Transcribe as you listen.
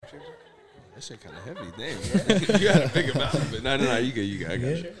That shit kind of heavy. Damn, you gotta think about it. But no, you got. I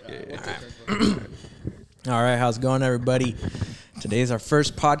got you. Yeah. All right, how's it going, everybody? Today's our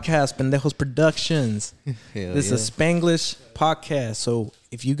first podcast, Pendejos Productions. This is a Spanglish podcast. So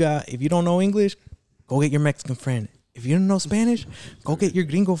if you don't know English, go get your Mexican friend. If you don't know Spanish, go get your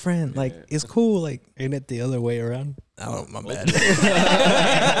gringo friend. Like, it's cool. Like, ain't it the other way around? Oh, my bad.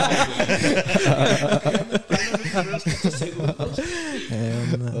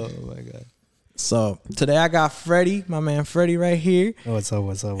 Oh my god. So today I got Freddie, my man Freddie, right here. What's up?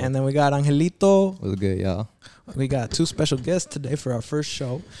 And then we got Angelito. What's good, y'all? We got two special guests today for our first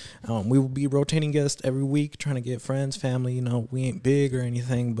show. We will be rotating guests every week, trying to get friends, family. You know, we ain't big or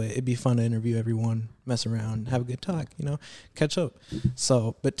anything, but it'd be fun to interview everyone, mess around, have a good talk, you know, catch up.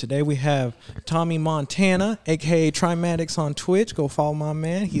 So, but today we have Tommy Montana, a.k.a. Trimatics on Twitch. Go follow my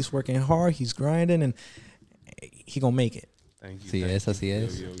man. He's working hard. He's grinding, and he gonna make it. Thank you. Sí es, así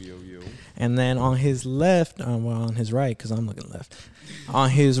es. Yo. And then on his left, well, on his right, because I'm looking left. On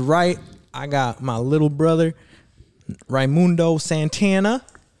his right, I got my little brother, Raimundo Santana.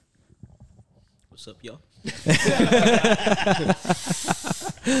 What's up, y'all? Hey,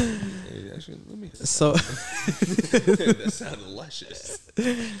 actually, let me. So That sounded luscious.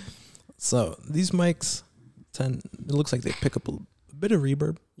 So these mics it looks like they pick up a bit of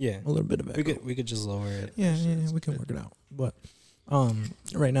reverb, Yeah, a little bit of echo. we could just lower it. Yeah, we can work it out. But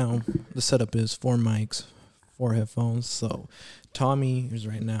right now the setup is 4 mics, 4 headphones. So Tommy is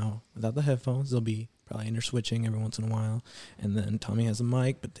right now without the headphones. They'll be probably interswitching every once in a while, and then Tommy has a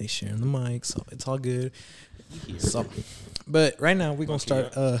mic, but they share the mic, so it's all good. So, but right now we're gonna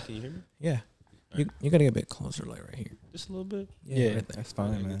start. Can you hear me? Yeah, you gotta get a bit closer, like right here. Just a little bit. Yeah, right there. That's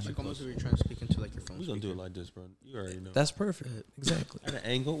fine, man. Like almost if you're trying to speak into like your phone. We're gonna do it like this, bro. You already know. That's perfect. Exactly. At an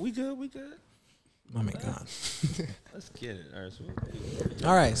angle. We good. Oh my God. Let's get it. All right.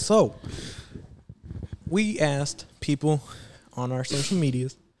 All right, so we asked people on our social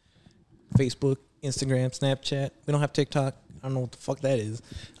medias, Facebook, Instagram, Snapchat. We don't have TikTok. I don't know what the fuck that is.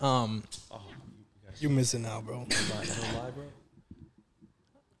 You're missing out, bro. Live, bro.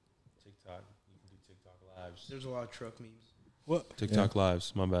 TikTok. You can do TikTok lives. There's a lot of truck memes. What? TikTok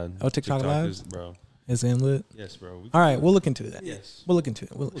lives. My bad. Oh, TikTok lives? is, bro. It's in lit. Yes, bro. All right, we'll look into that. Yes. We'll look into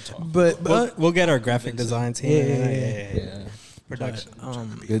it. We'll talk. But We'll get our graphic design team. Yeah. Production.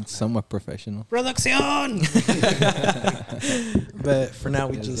 Good, somewhat professional. Production. But for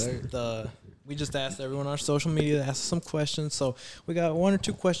now, Yes, we just asked everyone on our social media to ask some questions. So we got 1 or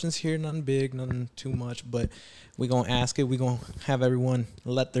 2 questions here, nothing big, nothing too much, but we're gonna ask it. We're gonna have everyone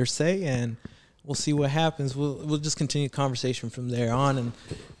let their say, and we'll see what happens. We'll just continue conversation from there on, and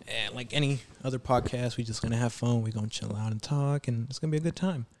like any other podcast, we're just gonna have fun. We're gonna chill out and talk, and it's gonna be a good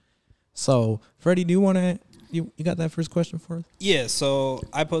time. So, Freddie, do you want to? You got that first question for us? Yeah. So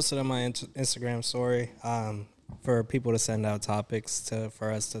I posted on my Instagram story for people to send out topics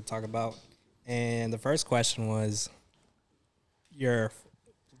for us to talk about, and the first question was,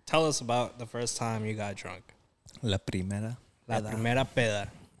 tell us about the first time you got drunk. La primera. La primera peda.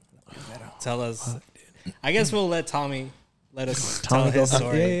 Tell us. I guess we'll let Tommy let us tell his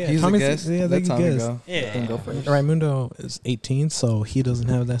story. Yeah. He's Tommy's a guest. Yeah, Let Tommy guest. go. Yeah. Let him go first. Raimundo is 18, so he doesn't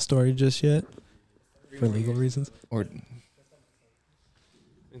have that story just yet for legal reasons. Or I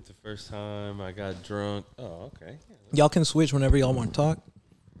think the first time I got drunk. Oh, okay. Y'all can switch whenever y'all want to talk.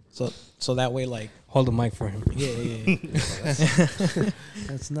 So that way, like, Hold the mic for him. yeah.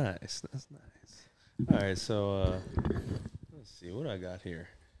 That's nice. All right, so let's see what I got here.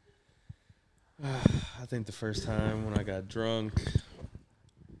 I think the first time when I got drunk,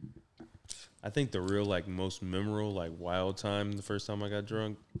 I think the real like most memorable like wild time the first time I got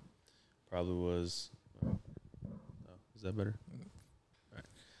drunk probably was. Is that better?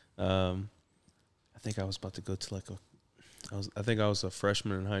 All right. I think I was about to go to like I think I was a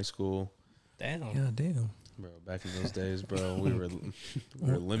freshman in high school. Damn. God damn. Bro, back in those days, bro, we were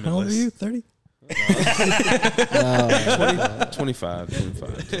limitless. How old are you? 30?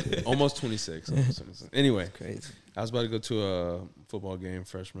 25. Almost 26. Anyway, crazy. I was about to go to a football game,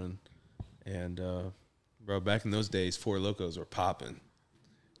 freshman. And, bro, back in those days, Four Locos were popping.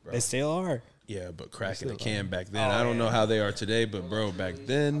 They still are. Yeah, but cracking a can back then. I don't know how they are today, but, bro, back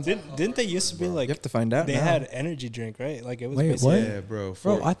then. Didn't they used to be like You have to find out. they now. had energy drink, right? Like it was Wait, basically what? Yeah, bro.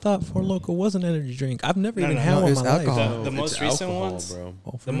 Bro, I thought Four Loko was an energy drink. I've never even had no, one in it's my alcohol. life. The most it's recent alcohol, ones, bro.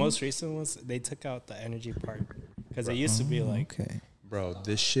 Oh, for the real? most recent ones, they took out the energy part because it used to be like Okay. Bro,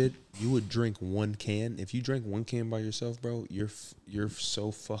 this shit, you would drink 1 can. If you drank 1 can by yourself, bro, you're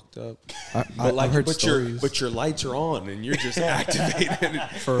so fucked up. I've heard stories. But your lights are on and you're just activated.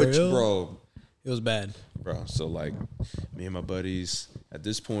 For but real? bro, It was bad. bro. So like, me and my buddies, at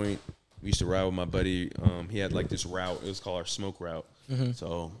this point, we used to ride with my buddy. He had like this route. It was called our smoke route.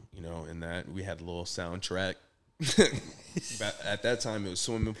 So, you know, in that we had a little soundtrack. At that time, it was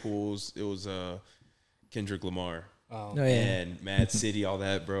swimming pools. It was Kendrick Lamar. Oh, yeah. And Mad City, all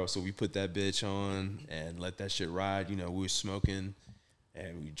that, bro. So we put that bitch on and let that shit ride. You know, we were smoking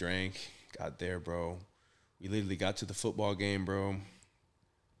and we drank. Got there, bro. We literally got to the football game, bro.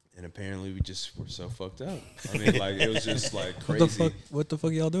 And apparently we just were so fucked up. I mean, like, it was just like crazy. What the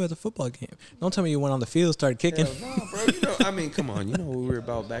fuck y'all do at the football game? Don't tell me you went on the field, started kicking. Hell no, bro. You know, I mean, come on. You know what we were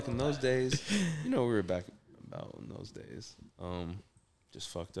about back in those days. You know what we were back about in those days. Just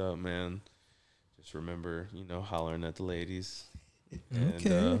fucked up, man. Just remember, you know, hollering at the ladies. And,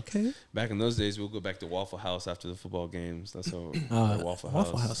 Okay. Back in those days, we'll go back to Waffle House after the football games. That's how Waffle House.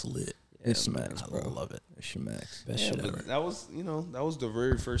 Waffle House lit. Yeah, It smacks, I bro. love it. It smacks. Best Yeah, shit but ever. that was, you know, that was the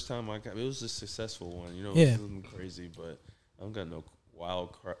very first time I got. It was a successful one, you know. Yeah. It wasn't crazy, but I don't got no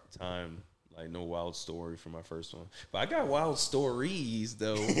wild time, like no wild story for my first one. But I got wild stories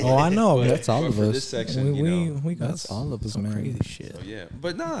though. Oh, I know. But- That's all but of for us. This section, you know. We got That's all of us, some man. crazy shit. So, yeah,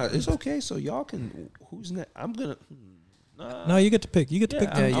 but nah, it's okay. So y'all can. Who's next? I'm gonna. Nah. No, you get to pick. You get to Yeah, pick.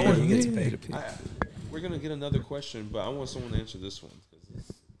 I- them. I Yeah, want- you get to yeah, pick. yeah. We're gonna get another question, but I want someone to answer this one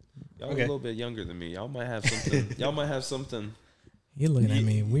because y'all are a Okay. little bit younger than me. Y'all might have something. Y'all might have something. You looking at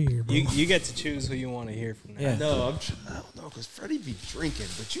me weird, bro. You get to choose who you want to hear from now. Yeah. No, I don't know because Freddie be drinking,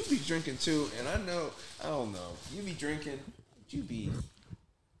 but you be drinking too, and I don't know. You be drinking, but you be.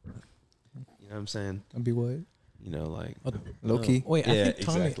 You know what I'm saying? I'll be what? You know, like Low key. Wait, Yeah, I think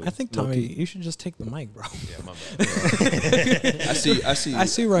Tommy. exactly. I think Low Tommy. key. You should just take the mic, bro. yeah, my bad. I see. I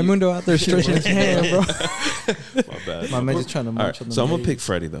see Raimundo out there stretching his hand, bro. My bad. My man just trying to All munch right, on the so I'm gonna blade. pick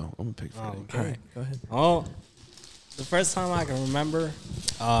Freddie though. I'm gonna pick Oh, Freddie. okay. All right, go ahead. Oh, the first time I can remember,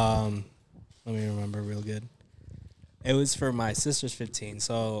 let me remember real good. It was for my sister's 15.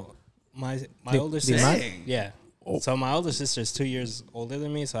 So my older sister, Dang. yeah. Oh. So my older sister is 2 years older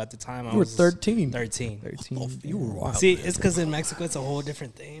than me. So at the time I You were was 13. 13. 13. Oh, you were wild. See, it's because in Mexico it's a whole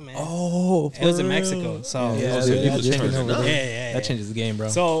different thing, man. Oh, it was in for Mexico. real? So Yeah, was- dude, it that was changes- turning up. yeah. That changes the game, bro.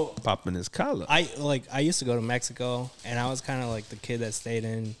 So Popping his collar. I used to go to Mexico, and I was kind of like the kid that stayed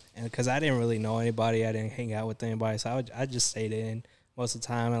in, and because I didn't really know anybody, I didn't hang out with anybody, so I just stayed in most of the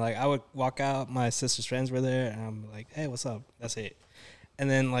time, and like I would walk out, my sister's friends were there, and I'm like, hey, what's up? That's it. And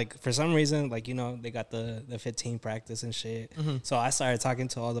then like for some reason, like you know, they got the 15 practice and shit, so I started talking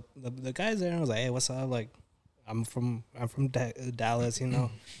to all the guys there, and I was like, hey, what's up? Like, I'm from Dallas, you know,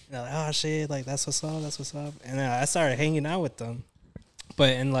 and they're like, oh shit, like that's what's up, and then I started hanging out with them. But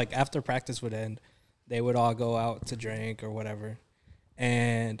and like after practice would end, they would all go out to drink or whatever,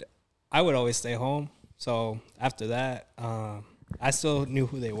 and I would always stay home. So after that, I still knew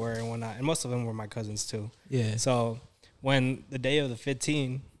who they were and whatnot, and most of them were my cousins too. yeah. So when the day of the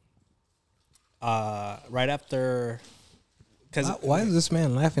 15, right after, because Why is this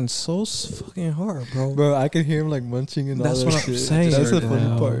man laughing so fucking hard, bro? Bro, I can hear him like munching and That's all that what I'm shit. saying, That's the bro.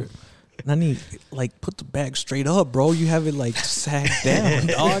 funny part. I need like put the bag straight up, bro. You have it like sagged down,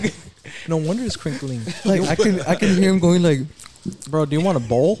 dog. No wonder it's crinkling. Like I can hear him going like, Bro, do you want a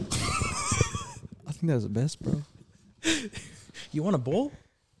bowl? I think that's the best, bro. You want a bowl?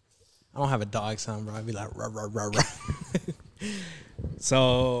 I don't have a dog sound, bro. I'd be like, rah, rah, rah, rah.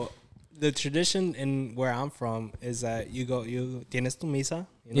 so the tradition in where I'm from is that you tienes tu misa,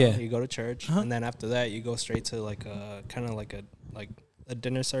 you know, Yeah. you go to church, Uh-huh. and then after that you go straight to like a kind of like a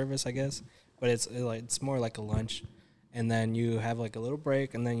dinner service, I guess, but it's more like a lunch, and then you have like a little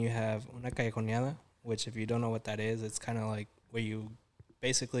break, and then you have una callejoneada, which if you don't know what that is, it's kind of like where you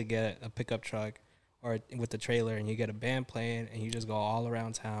basically get a pickup truck or with the trailer, and you get a band playing, and you just go all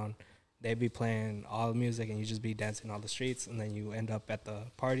around town. They be playing all the music, and you just be dancing all the streets, and then you end up at the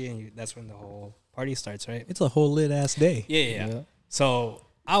party, and that's when the whole party starts, right? It's a whole lit ass day. Yeah. So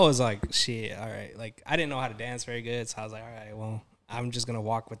I was like, shit, all right. Like, I didn't know how to dance very good, so I was like, all right, well, I'm just going to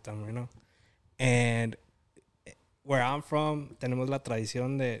walk with them, you know? And where I'm from, tenemos la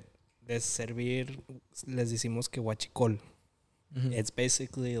tradición de servir, les decimos que huachicol. It's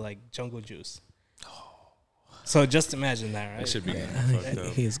basically like jungle juice. So just imagine that, right? That should be fucked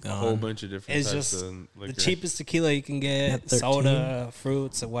up. He's A whole gone. bunch of different It's types just of liquor. the cheapest tequila you can At get, 13? soda,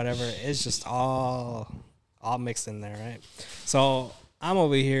 fruits, or whatever. It's just all mixed in there, right? So I'm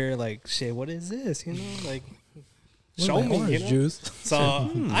over here like, shit, what is this? You know, like, show Like me, you orange know? juice.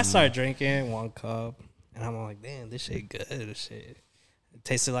 So I started drinking 1 cup, and I'm like, damn, this shit good. This shit it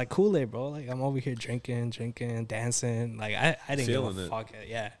tasted like Kool-Aid, bro. Like, I'm over here drinking, dancing. Like, I didn't Feeling give a it. fuck.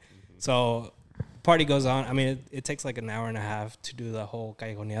 Yeah. So party goes on. I mean, it takes like an hour and a half to do the whole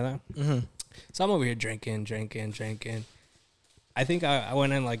callejoneada. Mm-hmm. So I'm over here drinking. I think I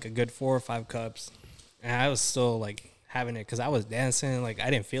went in like a good 4 or 5 cups, and I was still like having it because I was dancing. Like I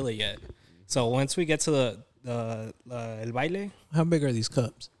didn't feel it yet. So once we get to the el baile, How big are these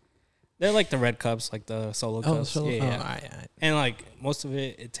cups? they're like the red cups, like the solo cups. so Yeah, yeah. all right. And like most of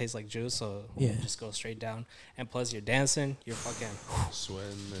it tastes like juice, so Yeah. it just goes straight down. And plus, you're dancing, you're fucking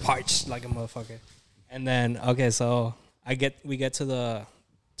Sweating. And parched like a motherfucker. And then so we get to the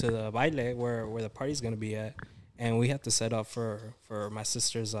baile where the party's gonna be at, and we have to set up for my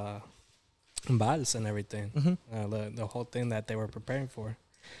sister's vals and everything, the whole thing that they were preparing for.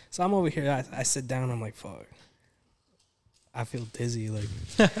 So I'm over here, I sit down, I'm like, fuck, I feel dizzy. Like,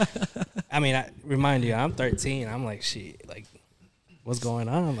 I mean, remind you, I'm 13. I'm like, shit, like, what's going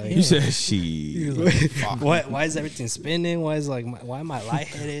on? Like, You said she. why is everything spinning? Why am I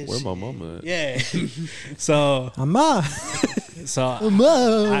lightheaded? Where my mama at? Yeah. So Ama. I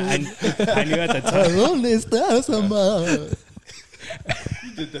knew at the time. ¿Dónde estás, mamá?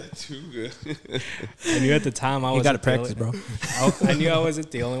 You did that too good. I knew at the time I was. You got to practice, bro. I knew I wasn't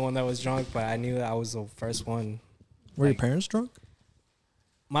the only one that was drunk, but I knew I was the first one. Were your Like- parents drunk?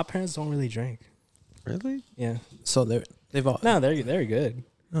 My parents don't really drink. Really? Yeah. So they've all. No, they're good.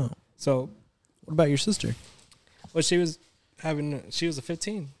 Oh. So, What about your sister? well, she was a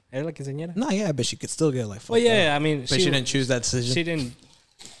 15. Era la quinceañera. No, yeah, but she could still get like. Well, fucked yeah, up. I mean, But she didn't choose that decision. She didn't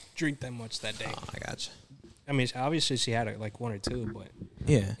drink that much that day. Oh, I gotcha. I mean, obviously she had like 1 or 2, but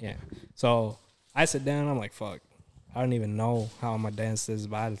Yeah. yeah. So I sit down. I'm like, fuck. I don't even know how I'm gonna dance this,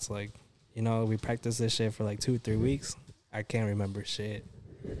 but it's like, we practiced this shit for like 2-3 weeks. I can't remember shit.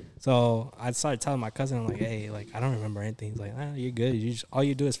 So I started telling my cousin, I'm like, hey, like I don't remember anything. He's like, you're good. All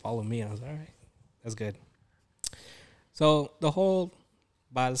you do is follow me. And I was like, all right, that's good. So the whole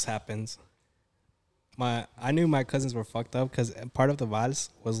vals happens. I knew my cousins were fucked up because part of the vals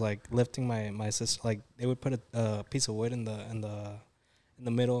was like lifting my sister. Like they would put a piece of wood in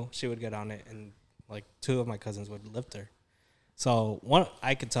the middle. She would get on it, and like 2 of my cousins would lift her. So one,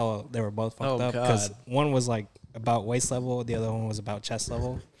 I could tell they were both fucked up because one was like about waist level, the other one was about chest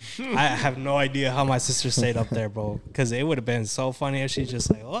level. I have no idea how my sister stayed up there, bro. Because it would have been so funny if she just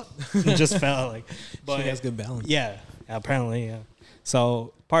like what, just fell like. But She has good balance. yeah, apparently, yeah.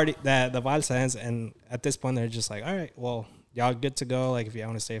 So the vals ends, and at this point they're just like, all right, well, y'all good to go. Like if y'all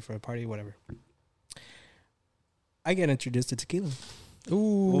want to stay for a party, whatever. I get introduced to tequila.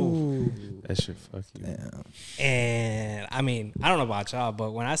 Ooh. That shit fuck you. Yeah. And I mean, I don't know about y'all,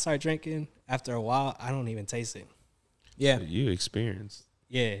 but when I start drinking, after a while, I don't even taste it. Yeah. You experienced.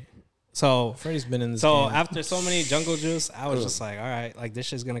 Yeah. So Freddie's been in this. so game. after so many jungle juice, I was just like, all right, like this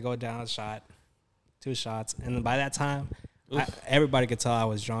shit's gonna go down a shot, 2 shots, and by that time, everybody could tell I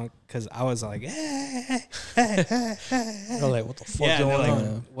was drunk because I was like, They're like, what the fuck yeah, they're going like,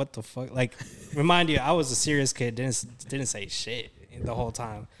 on? what the fuck? Like, remind you, I was a serious kid, didn't say shit the whole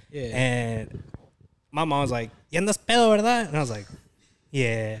time. Yeah. And my mom was like, "Y andas pedo, verdad?" And I was like,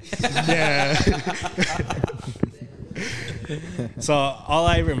 "Yeah, yeah." So all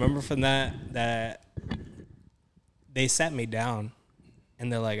I remember from that they sat me down,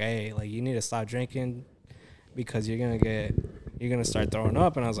 and they're like, "Hey, like you need to stop drinking because you're gonna start throwing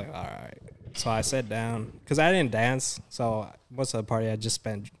up." And I was like, "All right." So I sat down because I didn't dance. So most of the party I just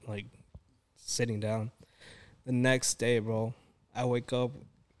spent like sitting down. The next day, bro, I wake up,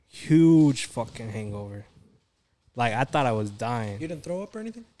 huge fucking hangover. Like I thought I was dying. You didn't throw up or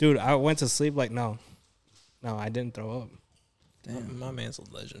anything? Dude, I went to sleep like no, I didn't throw up. Damn. My man's a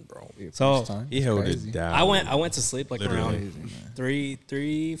legend, bro. Your So, first time? He held Crazy. it down. I went to sleep like Literally.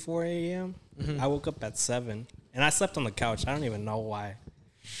 around 4 a.m. I woke up at 7, and I slept on the couch. I don't even know why.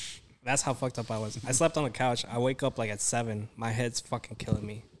 That's how fucked up I was. I slept on the couch. I wake up like at 7. My head's fucking killing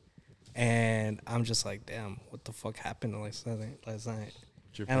me, and I'm just like, damn, what the fuck happened last night? What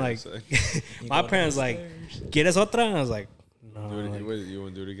your And like, parents say? my parents like, ¿Quieres otra? And I was like, no. Do it like, again. Wait, you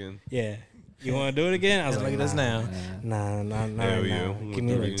want to do it again? yeah. You want to do it again? I was Look like, at us now. Nah. Hell yeah. Give We'll me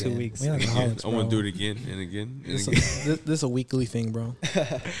do it like 2 again. weeks. We like alcoholics, I want bro. to do it again and again and This again. is a weekly thing, bro.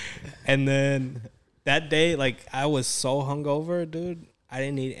 And then that day, like I was so hungover, dude. I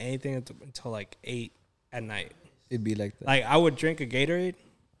didn't eat anything until like 8 at night. It'd be like that. Like I would drink a Gatorade,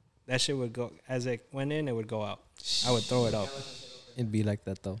 that shit would go as it went in, it would go out. I would throw it up. It'd be like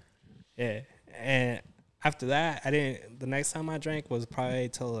that though. Yeah, and after that, I didn't. The next time I drank was probably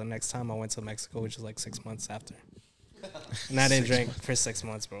till the next time I went to Mexico, which was like 6 months after. And I didn't drink for 6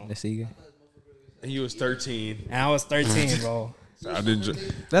 months, bro. Le sigue. And you was 13. And I was 13, bro. So I didn't.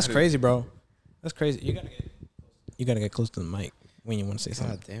 That's crazy, bro. That's crazy. You gotta get close to the mic when you want to say God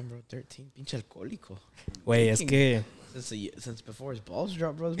something. damn, bro. 13. Pinche alcohólico. Wait, es que Since before his balls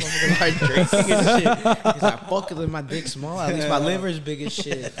dropped, bro, this motherfucker hard drinking and shit. He's like, fuck it, my dick's small. At least my liver's big as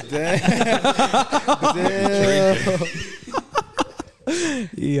shit.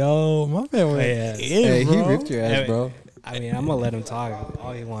 Yo, my man went Yeah. in, Hey, he bro. ripped your ass, Hey, bro. I mean, I'm gonna let him talk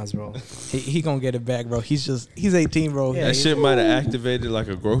all he wants, bro. He gonna get it back, bro. He's 18, bro. Yeah, That shit might have activated like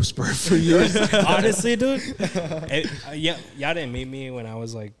a growth spurt for you. Honestly, dude. Yeah, y'all didn't meet me when I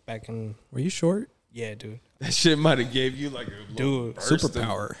was like back in. Were you short? Yeah, dude. That shit might have gave you like a little Dude, burst of-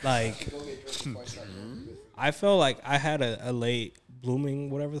 Superpower. Like, I felt like I had a late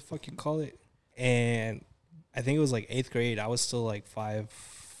blooming, whatever the fuck you call it, and I think it was like 8th grade. I was still like 5'5",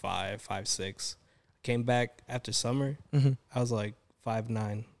 5'6". Came back after summer. Mm-hmm. I was like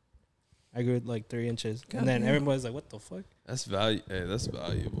 5'9". I grew like 3 inches, God and then damn. everybody's like, "What the fuck?" That's value. Hey, that's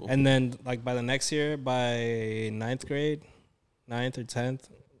valuable. And then like by the next year, by 9th grade, 9th or 10th,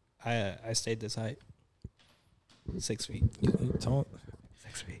 I stayed this height. 6 feet. You tall.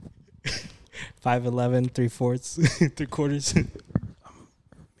 6 feet. 5'11", 3/4, 3/4.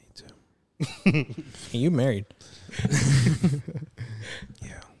 Me too. And you married.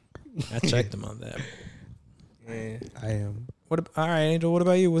 Yeah, I checked him on that. Yeah. I am. All right, Angel. What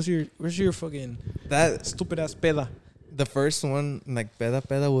about you? What's your fucking That stupid ass peda? the first one, like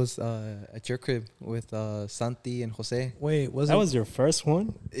peda was at your crib with Santi and Jose. Wait, was That it? was your first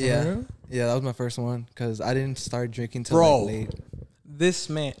one? Yeah, real? yeah, that was my first one because I didn't start drinking till Bro. like late. This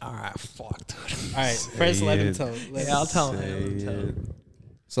man. All right, fuck, dude. All right, first let him it. tell. Yeah, I'll tell him. Say I'll tell it. him.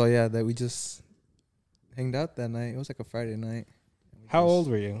 So yeah, that we just hanged out that night. It was like a Friday night. How old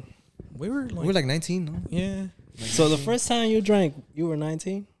were you? We were like, We were like 19, no? yeah. So the first time you drank, you were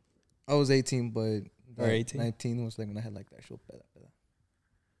 19? I was 18, but Or 18? 19 was like when I had like the actual peda.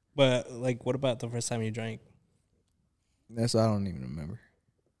 But like, what about the first time you drank? That's I don't even remember.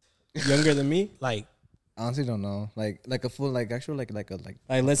 Younger than me? Like, Honestly, don't know. Like a full like actual like Like,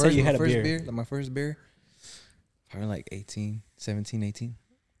 let's say you had a first beer. Like my first beer, probably like 18, 17, 18.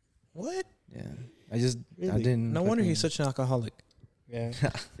 what? Yeah, I Really? didn't. No wonder he's fucking- such an alcoholic. Yeah.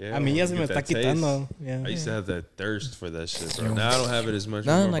 Yeah, I mean, ya se me get está that taste. quitando. Yeah. I used to have that thirst for that shit, bro. Now I don't have it as much.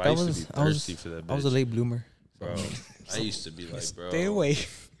 No, anymore, like but I used was, to be I was, thirsty for that. I was a bitch, late bloomer. bro. I used to be like, bro. Stay away.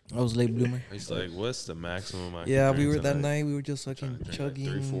 I was a late bloomer. I used to like, what's the maximum I? Yeah, can we drink were that tonight? night. We were just fucking chugging.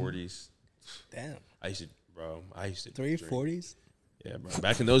 340s. Damn. I used to, bro. I used to 340s? Yeah, bro.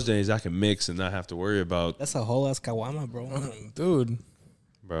 Back in those days, I could mix and not have to worry about, That's a whole ass kawama, bro. Dude.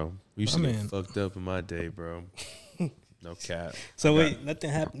 bro. We used My to man. get fucked up in my day, bro. No cap. So wait,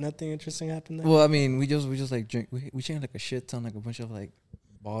 nothing happened. Nothing interesting happened there. Well, I mean, we just like drink. We drank like a shit ton, like a bunch of like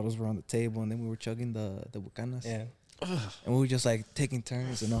bottles were on the table, and then we were chugging the bucanas. Yeah. And we were just like taking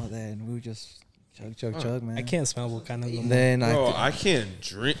turns and all that, and we were just chug, man. I can't smell volcanoes no more. Then Bro, I can't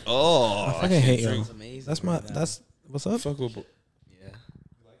drink. Oh, I fucking hate drink. y'all. Amazing. That's my. That's what's up. Fuck with, Yeah.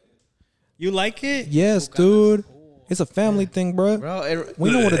 You like it? Yes, dude. It's a family thing, bro. Bro,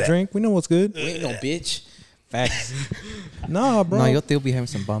 We know what to drink. We know what's good. we ain't no bitch. Facts. Nah, bro. no, you'll still be having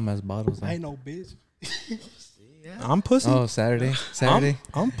some bomb ass bottles. Huh? I ain't no bitch. I'm pussy. Oh, Saturday.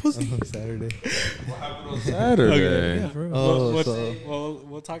 I'm pussy. Saturday. Saturday. Yeah, for real. Oh, we'll, so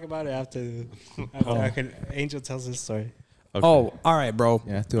we'll talk about it after Angel tells his story. Okay. Oh, all right, bro.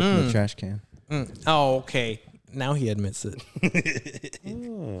 yeah, I threw up in the trash can. Oh, okay. Now he admits it.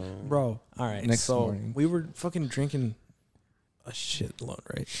 Oh. Bro, all right. Next so morning. we were fucking drinking a shit load,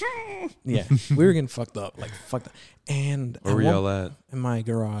 right? Yeah. We were getting fucked up. Like, fucked up. And Where at were one- y'all at? in my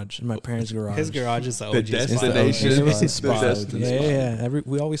garage, in my parents' garage. His garage is the OG The spot. destination. It was The his spot. destination Yeah, spot. yeah.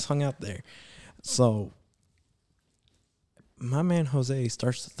 We always hung out there. So my man Jose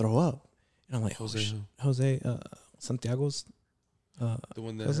starts to throw up, and I'm like, Jose Jose, who? Jose, Santiago's, The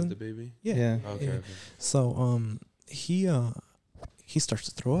one that Cousin? had the baby? yeah. Yeah. Okay. Yeah. okay. So he starts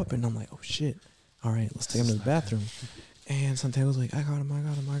to throw up, and I'm like, oh shit! All right, let's take him to the bathroom. And Santiago's like, I got him. And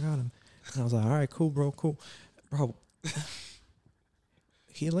I was like, all right, cool, bro.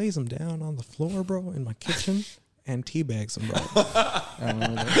 He lays him down on the floor, bro, in my kitchen, and teabags him, bro. I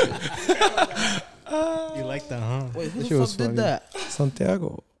remember that shit. You like that, huh? Wait, who That shit the was fuck did funny. that?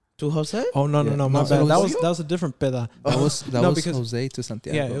 Santiago. To Jose? Oh no, Yeah. no, my No, so bad. it That was- was a different peda. That was No, was because- Jose to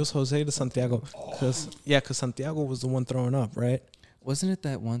Santiago. Yeah, it was Jose to Santiago. Cause Santiago was the one throwing up, right? Wasn't it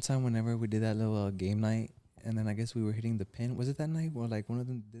that one time whenever we did that little game night, and then I guess we were hitting the pin? Was it that night where like one of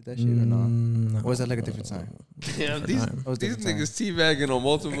them did that shit or not? No. Or was that like a different time? Damn, these- That was these different niggas teabagging on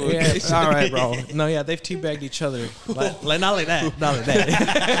multiple Yeah, occasions. all right, bro. No, yeah, they've teabagged each other. Like not like that, not like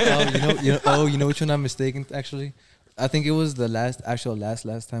that. You know which one I'm mistaken? Actually, I think it was the last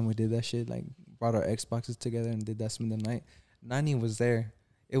time we did that shit. Like brought our Xboxes together and did that swim the night. Nani was there.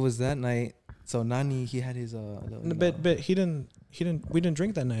 It was that night So Nani, he had his little, But we didn't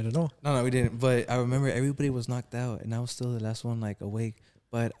drink that night at all. No, we didn't. But I remember everybody was knocked out, and I was still the last one like awake.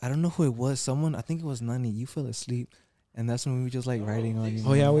 But I don't know who it was. Someone, I think it was Nani. You fell asleep, and that's when we were just like riding on you.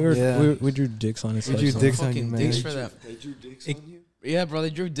 Oh yeah, man. we drew dicks on his We head. drew so- dicks on you, Fucking man. dicks for that. They drew dicks It- on you? Yeah, bro, they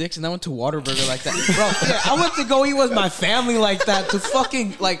drew dicks and I went to Waterburger like that. Bro, yeah, I went to go eat with my family like that to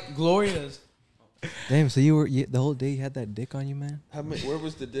fucking like Gloria's. Damn. So the whole day you had that dick on you, man. Where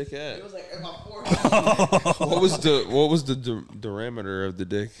was the dick at? It was like in my forehead. What was the diameter of the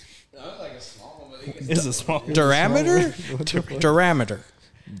dick? That was like a small one, but you It's a small Diameter? Diameter.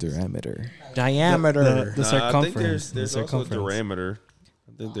 Diameter. Diameter. The circumference. I think there's The also a circumference. diameter.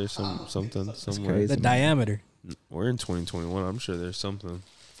 I think there's something somewhere. crazy. The diameter. We're in 2021. I'm sure there's something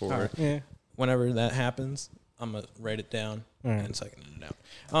for All it. right. Yeah. Whenever that happens, I'm gonna write it down All right. and second it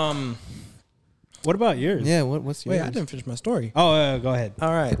out. What about yours? Yeah. What's yours? Wait, I didn't finish my story. Oh, go ahead.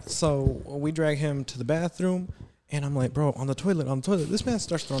 All right, so we drag him to the bathroom, and I'm like, bro, on the toilet. This man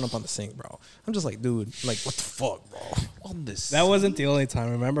starts throwing up on the sink, bro. I'm just like, dude, like, what the fuck, bro? On this. That wasn't the only time.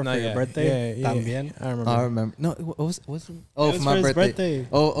 Remember No, for your yeah, birthday? yeah, También. I remember. I remember. No, it was oh It for was my for his birthday.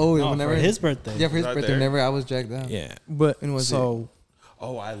 Oh, No, whenever for his birthday. Yeah, for his Right birthday. there. Whenever I was dragged out. Yeah, but When was so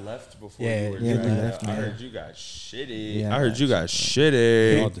Oh, I left before Yeah, you were yeah, doing you that. left, I man. heard you got shitty. Yeah, I heard you got we all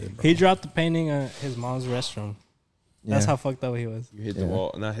shitty. did, bro. He dropped the painting on his mom's restroom. That's how fucked up he was. You hit the Yeah.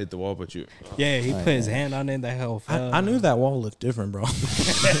 wall. Not hit the wall, but you. Yeah, he Oh, put his yeah. hand on it. That hell fell. I knew that wall looked different, bro.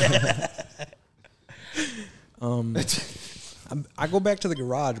 I go back to the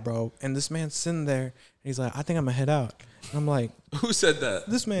garage, bro, and this man's sitting there. And he's like, I think I'm gonna head out. And I'm like, Who said that?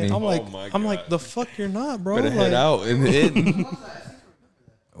 this man. Me. I'm like, Oh my I'm like, God. the fuck, you're not, bro. Better Like, head out and hit.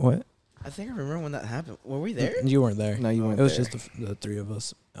 What? I think I remember when that happened. Were we there? You weren't there. No, you weren't It was there. just the three of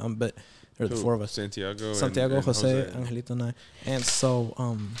us. But or the Who? four of us. Santiago. Santiago, and Jose, Angelito, and I. And so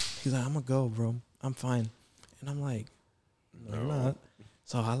he's like, I'm gonna go, bro. I'm fine. And I'm like, no, you're No. not.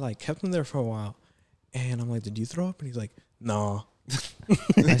 So I like kept him there for a while. And I'm like, did you throw up? And he's like, no.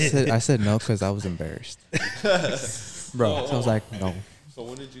 I said no because I was embarrassed. Bro. So I was like, no. So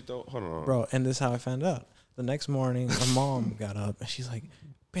when did you throw? Hold on. Bro, and this is how I found out. The next morning, my mom got up and she's like,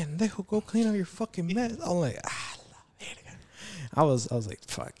 pendejo, go clean up your fucking mess. I'm like, la verga. I was like,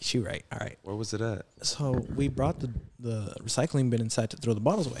 fuck, she right. All right. Where was it at? So we brought the recycling bin inside to throw the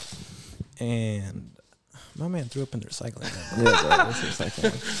bottles away. And my man threw up in the recycling bin. Yeah, bro. That's just like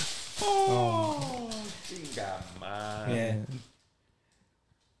that. Oh, chinga madre.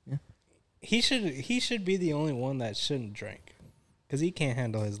 Yeah. He should be the only one that shouldn't drink, because he can't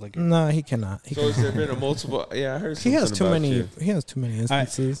handle his liquor. No, he cannot. He So has cannot. there been a multiple? Yeah, I heard. He has something too about many. you. He has too many All right,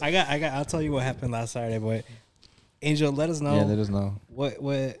 instances. I got. I'll tell you what happened last Saturday, but Angel, let us know. Yeah, let us know. What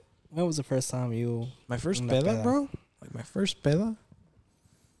when was the first time you? My first Una peda, peda. bro. Like my first peda.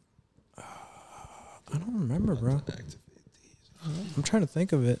 I don't remember, bro. I'm trying to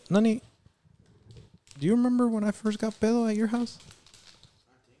think of it. Nani, do you remember when I first got pedo at your house?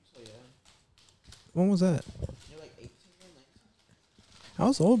 When was that? You're like 18 or 19. I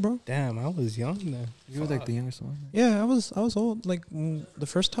was old, bro. Damn, I was young then. You were like the youngest one. Yeah, I was old. Like the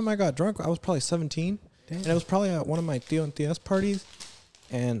first time I got drunk, I was probably 17, and it was probably at one of my Tio and Tia's parties.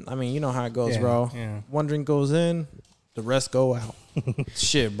 And I mean, you know how it goes, Yeah, bro. yeah. One drink goes in, the rest go out.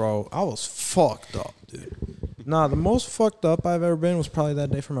 Shit, bro. I was fucked up, dude. Nah, the most fucked up I've ever been was probably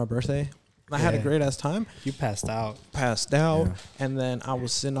that day for my birthday. I had a Yeah. great ass time. You passed out. Passed out, Yeah. and then I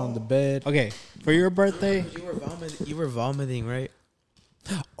was sitting on the bed. Okay, for your birthday. You were vomiting, right?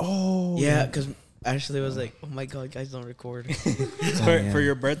 Oh, Yeah, because Ashley was like, "Oh my god, guys, don't record." For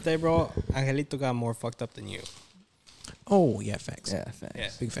your birthday, bro, Angelito got more fucked up than you. Oh, yeah, facts. Yeah, thanks. Yeah.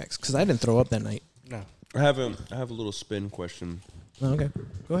 Big facts. Because I didn't throw up that night. No. I have a little spin question, Oh, okay,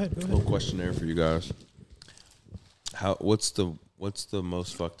 go ahead. a little questionnaire for you guys. What's the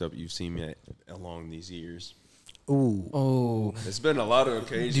most fucked up you've seen me along these years? Ooh, Oh, It's been a lot of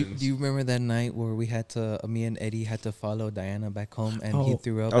do occasions. you remember that night where we had to, me and Eddie had to follow Diana back home and he Oh.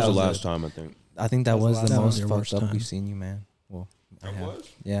 threw up? that was the That last time, I think. I think that That was was the the last- most That was your fucked worst up time. we've seen you, man. Well, I That have. was?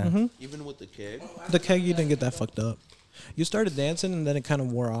 Yeah. hmm Even with the keg? The keg, you didn't get that fucked up. You started dancing, and then it kind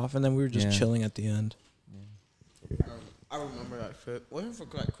of wore off, and then we were just Yeah. chilling at the end. I remember that trip. Wasn't for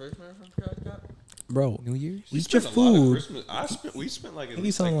like Christmas or something like that? Bro, New Year's? eat your spent a lot of food. Christmas. We spent like at You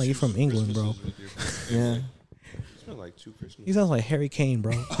least sound like you're two from England, bro. Christmases with your family. Yeah. We spent like 2 Christmases. He sounds like Harry Kane,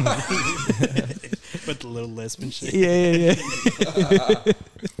 bro. With the little lisp and shit. yeah.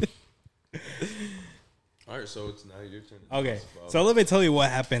 All right, so it's now your turn. Okay, so let me tell you what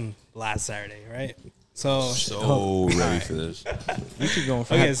happened last Saturday, right? So ready for this. You keep going.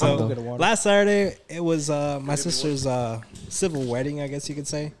 For okay, so I'll go get a water. last Saturday it was my sister's civil wedding, I guess you could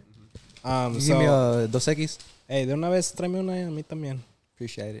say. You So, give me a Dos Equis. hey, de una vez tráeme una a mí también.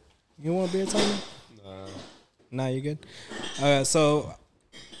 Appreciate it. You want a beer, Tommy? Nah, you good? So,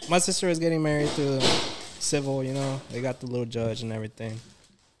 my sister is getting married to civil, you know. They got the little judge and everything.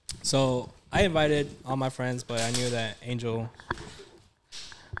 So, I invited all my friends, but I knew that Angel...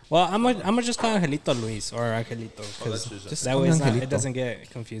 Well, I'm gonna just call Angelito Luis or Angelito. Because Just that call way me it's not, Angelito. it doesn't get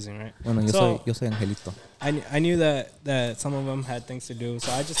confusing, right? Bueno, So- yo soy Angelito. I knew that some of them had things to do,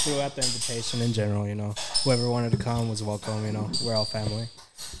 so I just threw out the invitation in general. You know, whoever wanted to come was welcome. You know, we're all family.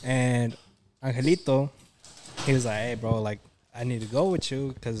 And Angelito, he was like, "Hey, bro, like I need to go with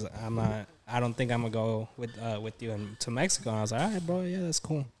you because I don't think I'm gonna go with you to Mexico." And I was like, "All right, bro, yeah, that's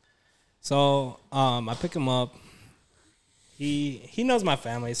cool." So I pick him up. He knows my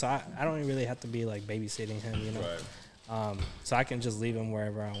family, so I don't really have to be like babysitting him. You know. Right. So I can just leave him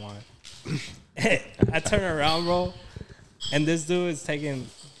wherever I want. I turn around, bro, and this dude is taking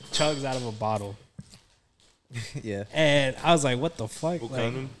chugs out of a bottle. Yeah. And I was like, what the fuck? What Like,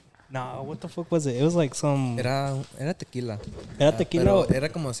 kind of? nah, what the fuck was it? It was like some... Era tequila. Era tequila? Pero era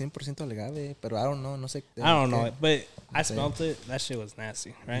como 100% agave, pero I don't know, no sé. I don't know it, but I Sí. smelled it. That shit was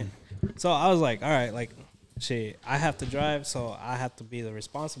nasty, right? So I was like, all right, like, shit, I have to drive, so I have to be the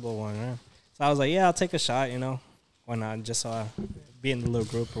responsible one, right? So I was like, yeah, I'll take a shot, you know, why not? Just so I be in the little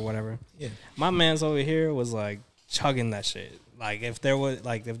group or whatever. Yeah. My man's over here was like chugging that shit. Like if there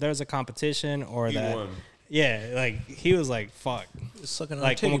was a competition or He that, won. yeah, like he was like, fuck. Sucking on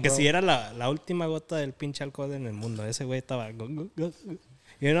Like, titty, como que bro. si era la última gota del pinche alcohol en el mundo. Ese güey estaba,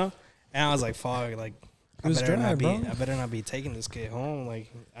 you know? And I was like, fuck, like, He was dry, bro. I better not be taking this kid home. Like,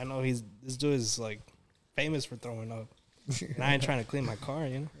 I know this dude is, like, famous for throwing up. And I ain't trying to clean my car,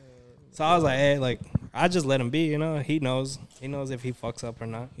 you know? So I was like, hey, like, I just let him be, you know? He knows if he fucks up or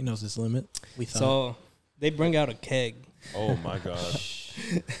not. He knows his limit. We thought. So they bring out a keg. Oh my gosh.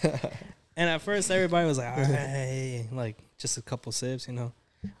 And at first, everybody was like, all right, like, just a couple sips, you know,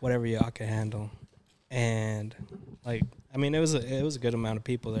 whatever y'all can handle. And, like, I mean, it was a good amount of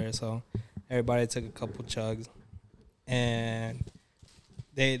people there, so everybody took a couple chugs. And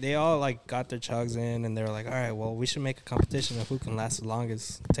they all, like, got their chugs in, and they were like, all right, well, we should make a competition of who can last the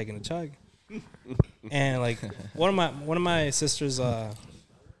longest taking a chug. And, like, one of my sister's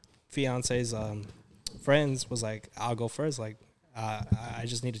fiance's friends was like, I'll go first, like, I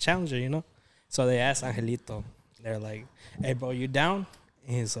just need a challenger, you know? So they asked Angelito. They're like, hey, bro, you down?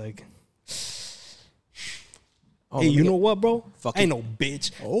 And he's like, hey, you know what, bro? Fuck I ain't it. no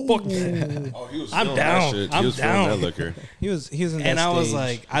bitch. Oh. Fuck that. Oh, he was I'm feeling down. That shit. I'm He was feeling down. that liquor. He was in that And I was stage.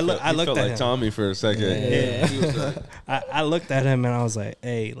 like, I He looked felt at like him. Tommy for a second. Yeah. He was like, I looked at him and I was like,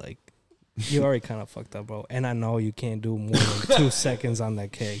 hey, like, you already kind of fucked up, bro. And I know you can't do more than 2 seconds on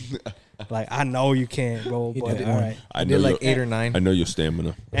that keg. Like, I know you can't, bro. He But did all one. right. I know did like your- 8 or 9. I know your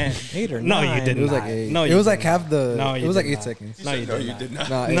stamina. And 8 or no, 9. you did It was not. like 8. No, it you was did like half not. the. No, you it was like did 8 not. seconds. No, you No, did you not. did not.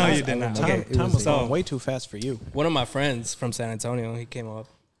 No, No, it- you did not. Time, Okay. it time was was so- going way too fast for you. One of my friends from San Antonio, he came up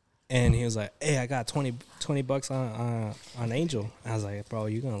and he was like, hey, I got 20 bucks on Angel. I was like, bro,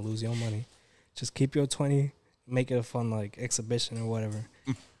 you're going to lose your money. Just keep your 20, make it a fun, like, exhibition or whatever.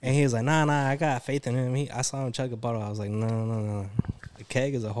 And he was like, nah, I got faith in him. I saw him chug a bottle. I was like, no. The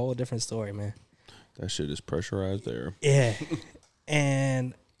keg is a whole different story, man. That shit is pressurized there. Yeah.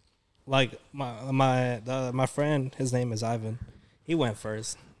 And, like, my friend, his name is Ivan. He went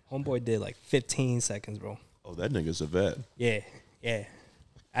first. Homeboy did, like, 15 seconds, bro. Oh, that nigga's a vet. Yeah.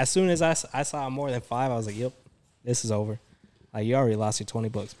 As soon as I saw more than 5, I was like, yep, this is over. Like, you already lost your 20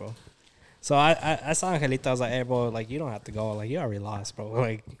 bucks, bro. So I saw Angelita. I was like, hey, bro, like, you don't have to go. Like, you already lost, bro.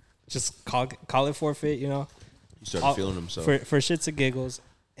 Like, just call it forfeit, you know? He started All- feeling himself. For shits and giggles.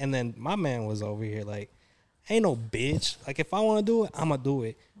 And then my man was over here like, ain't no bitch. Like, if I want to do it, I'm going to do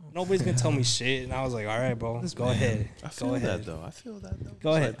it. Nobody's going to tell me shit. And I was like, all right, bro, go ahead. I feel Go that ahead. though. I feel that though.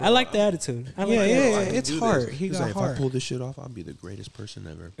 Go It's ahead. like, bro, I like the attitude. I like Yeah, the yeah, attitude. yeah. I can It's do hard. this. He He's got like, if hard. I pull this shit off, I'll be the greatest person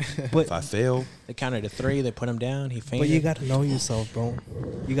ever. But- if I fail, They counted to 3. They put him down. He fainted. But you got to know yourself, bro.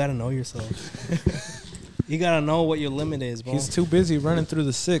 You got to know yourself. You got to know what your limit is, bro. He's too busy running through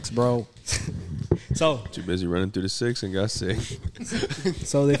the 6, bro. So too busy running through the 6 and got sick.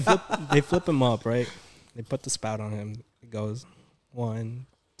 So they flip him up, right? They put the spout on him. It goes 1,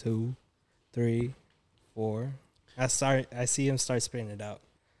 2, 3, 4. I see him start spitting it out.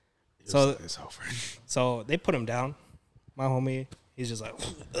 So it's over. so they put him down. My homie, he's just like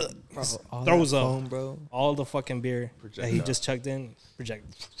Bro, all throws that up foam, bro. all the fucking beer that he Projectile. just chugged in.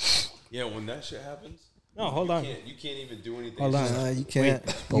 Project. Yeah, when that shit happens, No, hold on. you can't even do anything. Hold on. Nah, you can't.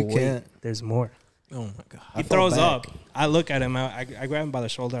 But You wait, can't. there's more. Oh, my God. He felt throws bad. up. I look at him. I grab him by the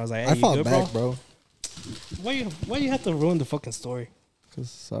shoulder. I was like, hey, I you fought good, back, bro? bro. Why you have to ruin the fucking story? Cause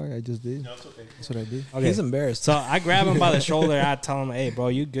sorry, I just did. No, it's okay. That's what I did. Okay. He's embarrassed. So I grab him by the shoulder and I tell him, "Hey, bro,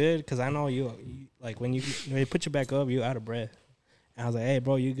 you good? Because I know you like when they put you back up, you out of breath." And I was like, "Hey,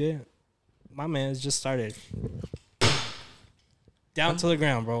 bro, you good?" My man's just started down to the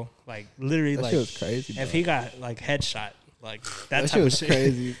ground, bro. Like literally, That like shit was crazy. if he got like headshot, like that That type shit of was shit.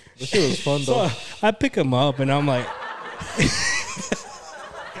 crazy. That shit was fun though. So I pick him up and I'm like, the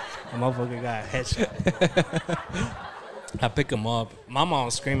motherfucker got a headshot. I pick him up. My mom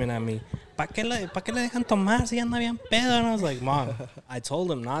was screaming at me, pa qué le dejan tomar si anda bien pedo? And I was like, Mom, I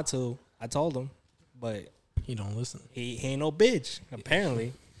told him not to. I told him, but He don't listen. he ain't no bitch,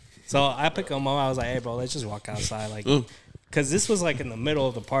 apparently. So I pick him up. I was like, hey, bro, let's just walk outside. Like, because this was like in the middle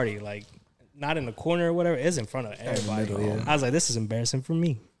of the party, like not in the corner or whatever. It's in front of everybody. middle, yeah. I was like, this is embarrassing for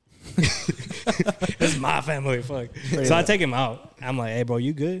me. This is my family. Fuck. So I take him out. I'm like, hey, bro,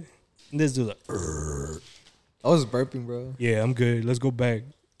 you good? And this dude's like, I was burping, bro. yeah, I'm good. Let's go back.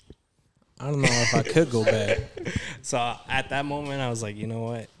 I don't know if I could go back. So at that moment, I was like, you know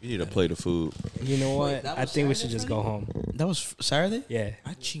what? You need to play the food. You know what? Wait, that I was think we Saturday, should just Freddy? go home. That was Saturday. Yeah.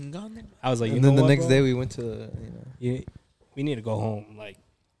 I chingando. I was like, you And know then the what, next bro? day we went to, We need to go home. Like,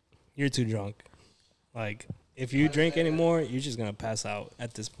 you're too drunk. Like, if you drink anymore, you're just gonna pass out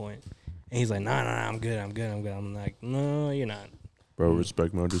at this point. And he's like, nah, I'm good. I'm like, no, you're not. Bro,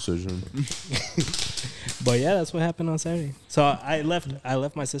 respect my decision. But yeah, that's what happened on Saturday. So I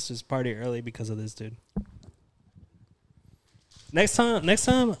left my sister's party early because of this dude. Next time,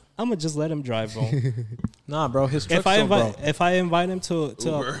 I'm gonna just let him drive, bro. Nah, bro, his truck's if I so invite broke. if I invite him to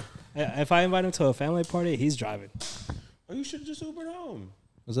Uber. if I invite him to a family party, he's driving. Oh, you should have just Ubered home.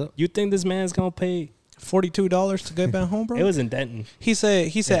 what's up? You think this man's gonna pay? $42 to get back home, bro. It was in Denton. He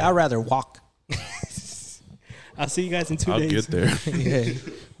said Yeah. I'd rather walk. I'll see you guys in 2 I'll days. get there. Yeah,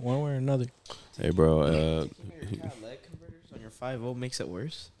 one way or another. Hey, bro. Leg converters on your 5.0 makes it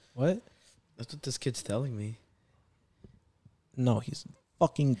worse. What? That's what this kid's telling me. No, he's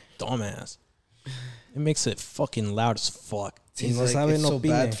fucking dumbass. It makes it fucking loud as fuck. Si He's no like, sabe, it's no so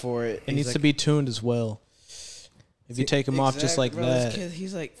opine. bad for it. It needs to be tuned as well. If you take him off just like bro, that, This kid,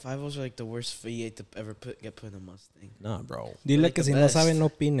 he's like 5.0s are like the worst V8 to ever get put in a Mustang. nah, bro. Dile Like que the si no best. sabe, no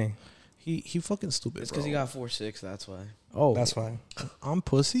opine. He fucking stupid. It's because bro. he got 4.6. That's why. Oh, That's why. I'm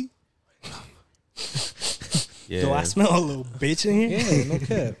pussy. Yeah. Do I smell a little bitch in here? Yeah, no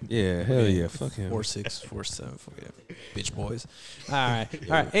cap. Yeah, hell yeah. Fuck him. 4.6, 4.7, fuck yeah. Bitch boys. All right.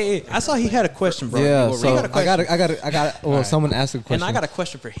 Hey, I saw he had a question, bro. Yeah, He so got a question. I got. Well, Alright. someone asked a question. And I got a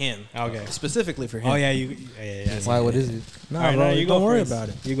question for him. Okay. Specifically for him. Oh yeah, yeah. Why? What is it? Nah, All right, bro, no, you don't go worry first. about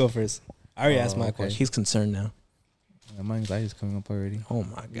it. You go first. I already asked my okay. question. He's concerned now. My anxiety's coming up already. Oh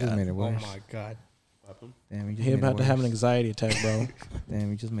my You just made god. it Oh worse. my god. Damn, you just He made about it to have an worse. anxiety attack, bro.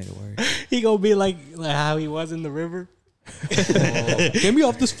 Damn, you just made it worse. He gonna be like how he was in the river. Get me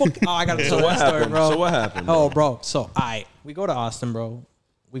off this fucking. Oh, I gotta tell that story, bro. So what happened? Oh, bro. So we go to Austin, bro.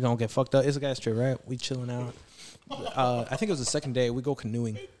 We gonna get fucked up. It's a guy's trip, right? We chilling out. I think it was the second day. We go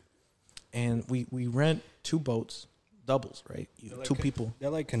canoeing, and we rent 2 boats, doubles, right? Two people. They're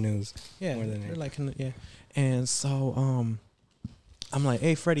like canoes. Yeah, more than they're eight. like yeah. And so I'm like,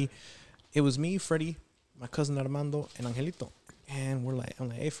 hey, Freddie. It was me, Freddie, my cousin Armando, and Angelito. And I'm like,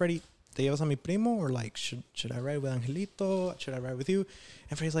 hey, Freddie, ¿te llevas a mi primo? Or like, should I ride with Angelito? Should I ride with you?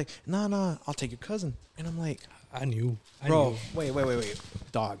 And Freddie's like, nah, I'll take your cousin. And I'm like, I knew. bro, wait,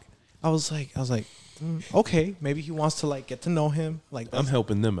 dog. I was like, okay, maybe he wants to like get to know him. Like I'm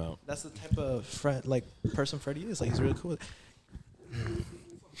helping them out. that's the type of friend, like person Freddie is. Like he's really cool.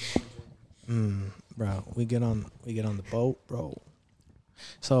 Bro, we get on the boat, bro.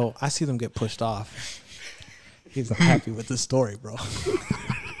 So I see them get pushed off. He's not happy with this story, bro.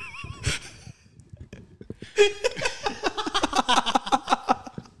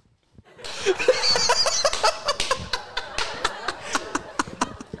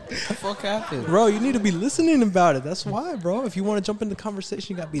 What the fuck happened? Bro, you need to be listening about it. That's why, bro. If you want to jump into the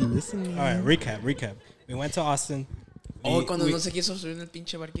conversation, you gotta be listening. All right, recap. We went to Austin. Oh, cuando no se quiso subir en el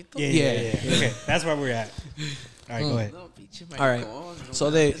pinche barquito. Yeah. Okay, that's where we're at. All right, go ahead. No, pinche All right. maricón, no So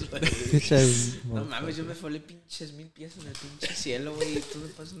they- mames, güey. Bitches. No mames, yo me folé pinches 1000 pies en el pinche cielo, güey. Y tú me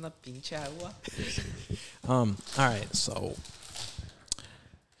pasas una pinche agua. All right, so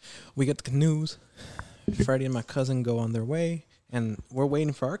we get the canoes. Freddie and my cousin go on their way, and we're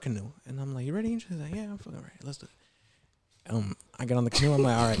waiting for our canoe. And I'm like, "You ready?" And she's like, "Yeah, I'm fucking ready. Let's do it." I get on the canoe. I'm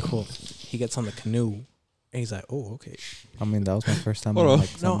like, "All right, cool." He gets on the canoe, and he's like, "Oh, okay." I mean, that was my first time. Hold on, on.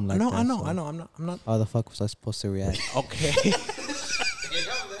 like, No, something like no, that, I know. so I'm not. How the fuck was I supposed to react? Okay.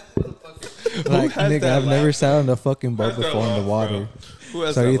 Like, had nigga, that I've never laugh? sat on a fucking boat Had that before in the laugh, water. Who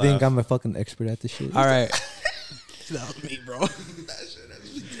has So that you think laugh? I'm a fucking expert at this shit? All right. That was me, bro.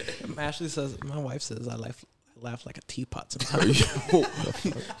 Ashley says, my wife says I laugh like a teapot sometimes.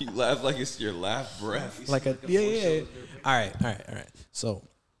 You laugh like it's your laugh breath. Like a yeah. All right. So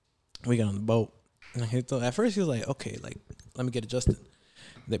we got on the boat, and at first he was like, "Okay, like let me get adjusted."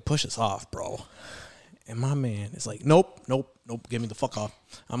 They push us off, bro, and my man is like, "Nope, get me the fuck off.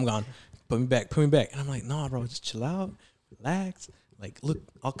 I'm gone. Put me back." And I'm like, "Nah, bro, just chill out, relax. Like, look,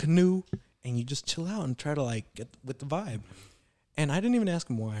 I'll canoe, and you just chill out and try to like get with the vibe." And I didn't even ask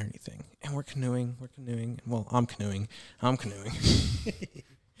him why or anything. And we're canoeing. Well, I'm canoeing. I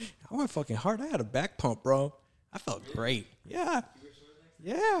went fucking hard. I had a back pump, bro. I felt great. Yeah,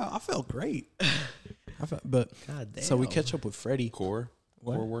 I felt great. But God damn. so we catch up with Freddie. Core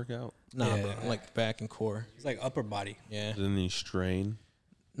workout. Nah, Yeah. bro, like back and core. It's like upper body. Yeah. Then you strain.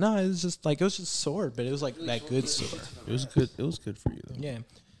 No, it was just sore, but it was like that good sore. It was good. It was good for you though. Yeah.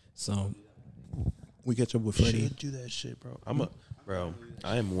 So we catch up with Freddie. Should do that shit, bro.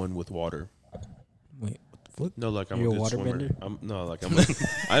 I am one with water. Wait, what the fuck? No, like I'm You a a good water swimmer. bender?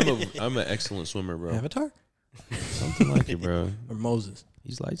 I'm an excellent swimmer, bro. Avatar Something like it, bro. or Moses?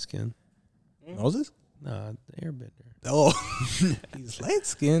 He's light skinned. Moses? Nah, the airbender. Oh, he's light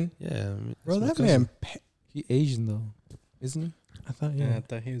skinned, Yeah, I mean, bro. that's That my man. He Asian though, isn't he? I thought Yeah, yeah. I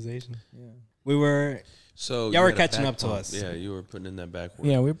thought he was Asian. Yeah. We were. cousin. So Y'all you were had a catching back up to pump. us. Yeah, you were putting in that back work.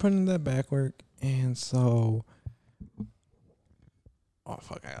 Yeah, we were putting that back work, and so. Oh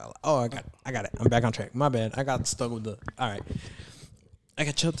fuck! I got it. I'm back on track. My bad. I got stuck with the. All right. I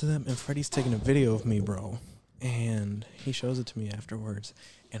got up to them, and Freddie's taking a video of me, bro, and he shows it to me afterwards,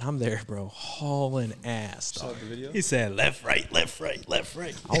 and I'm there, bro, hauling ass. Dog. the video? He said left, right.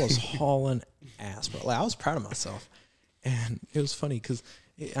 I was hauling ass, bro. Like I was proud of myself, and it was funny because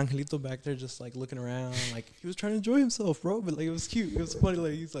Angelito back there just like looking around, like he was trying to enjoy himself, bro. But like it was cute. It was funny.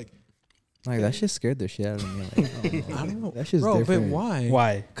 Like he's like, Like that shit scared the shit out of me. Like, I don't know, That shit's bro. different. But why?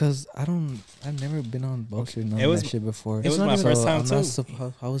 Why? Cause I've never been on boats or none It of was- that shit before. it was not my even- first So time I'm too.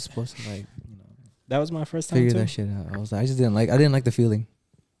 not I was supposed to like, That was my first time figure too. that shit out. I was like, I didn't like the feeling.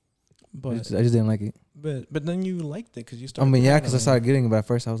 I But just didn't like it. but then you liked it because you I started. mean, yeah, paddling. because I started getting it, but at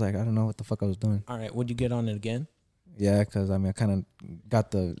first I was like, I don't know what the fuck I was doing. All right, would you get on it again? Yeah, because I mean, I kind of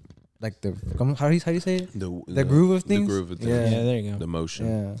got the how do you say it? The groove of The things? groove of things. Yeah. Yeah, there you go. The motion.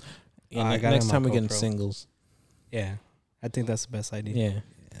 Yeah. Yeah, I got it next on my time we get in GoPro. singles. Yeah, I think that's the best idea. Yeah.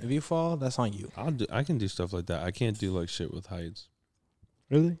 If you fall, that's on you. I can do stuff like that. I can't do like shit with heights.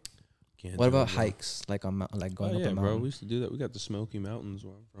 Really? Can't What do about it, bro. hikes? Like on like Oh going up yeah, a bro. mountain. We used to do that. We got the Smoky Mountains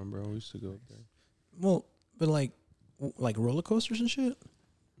where I'm from, bro. We used to go up there. Well, but like roller coasters and shit.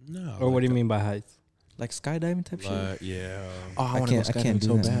 No. Or what do you like mean by heights? Like skydiving type shit. Like, yeah. Oh, I want to go I can't skydiving do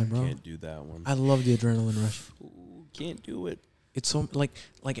so that, bad, bro. Can't do that one. I love the adrenaline rush. Ooh, can't do it. It's so like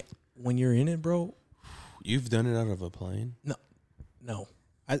when you're in it, bro. You've done it out of a plane? No,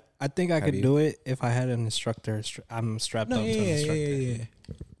 I think I Have could you? do it if I had an instructor. I'm strapped no, up to an instructor. yeah.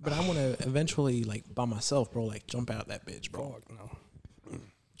 But I want to eventually like by myself, bro. Like jump out that bitch, bro. Fuck no.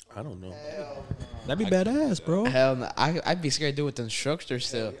 I don't know. That'd be badass, bro. Hell no. I'd be scared to do it with the instructor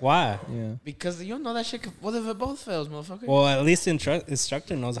still. Why? Yeah. Because you don't know that shit. What if it both fails, motherfucker? Well, at least the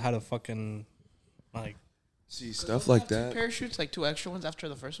instructor knows how to fucking like. See, stuff like Two that. parachutes, like 2 extra ones after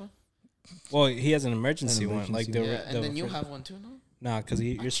the first one. Well, he has an emergency, one. Like emergency the, one. Yeah, the and then you first- have one too, no? Nah, because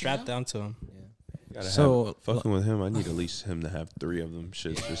you're strapped down to him. Gotta So, have, fucking with him, I need at least him to have 3 of them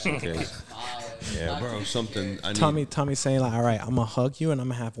shits just in case. Yeah, bro. Something. I need. Tommy saying like, all right, I'm gonna hug you and I'm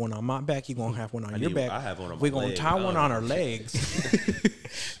gonna have one on my back. You gonna have one on I your need- back. I have one on my We're gonna leg. tie one Oh. on our legs,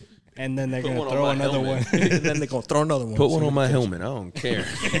 And then they're Put gonna one on throw my another helmet. one. and then they're gonna throw another one. Put So one we on my catch- helmet. I don't care.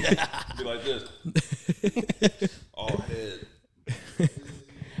 Be like this. All head.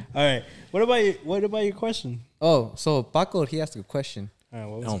 All right. What about your question? Oh, so Paco, he asked a question. All right,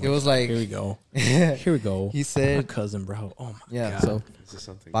 what was Oh it? my It was God, like here we go. Here we go. he My said, cousin, bro. Oh my yeah. God. So This is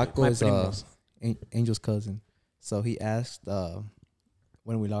something. Paco My is primos. Angel's cousin. So he asked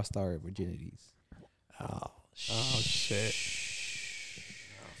when we lost our virginities. Oh, shit.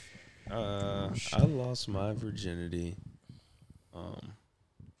 I lost my virginity. I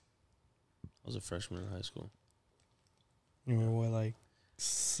was a freshman in high school. You were what, like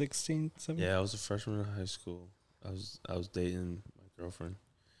 16, 17? Yeah, I was a freshman in high school. I was dating my girlfriend.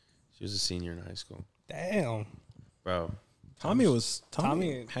 She was a senior in high school. Damn. Bro, Tommy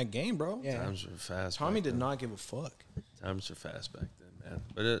Tommy- had game, bro. Yeah. times were fast. Tommy back did then. not give a fuck. Times were fast back then, man.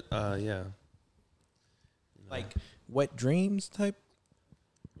 But it, yeah. You know, Like wet dreams type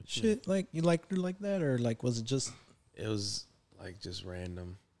shit. Like you liked her like that, or like was it just? it was like just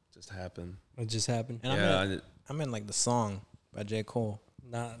random, just happened. What just happened? And Yeah, I meant like the song by J. Cole.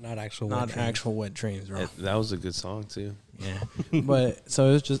 Not actual. Not wet dreams. actual wet dreams, bro. That was a good song too. Yeah. But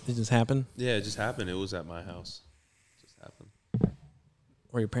so it just happened. Yeah, it just happened. It was at my house. It just happened.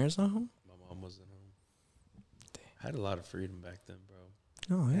 Were your parents not home? My mom wasn't home. I had a lot of freedom back then,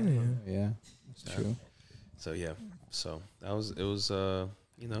 bro. Oh yeah. Yeah, that's Yeah. true. So yeah, so that was it. Was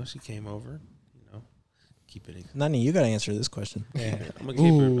you know, she came over. You know, keep it. Nani, you gotta answer this question. Yeah. I'm gonna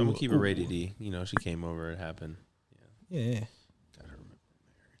keep her. I'm gonna keep it rated E. You know, she came over. It happened. Yeah.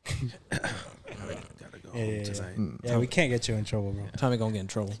 Gotta go Yeah, home yeah, tonight. Yeah, we can't get you in trouble, bro. Tommy gonna get in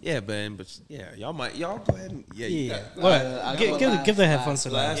trouble. Yeah, but yeah, y'all go ahead and Yeah. got- What? Give the headphones to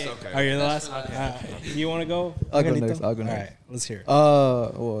last, that. okay. Are you the last? You want to go? I'll go Angelito? next, I'll go All next. right, let's hear it.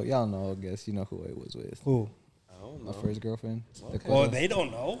 Well, y'all know. I guess you know who I was with. Who? I don't My know. first girlfriend. Well, they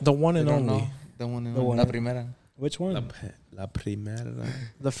don't know. The one and They don't only. know. The one and The only. one La and- primera. Which La, one? pe- la primera.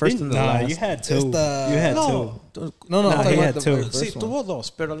 The first and the Nah, last. you had two. It's You the- had No. two. No, Nah, I'm talking he about had the two. very Sí, first one. tuvo dos,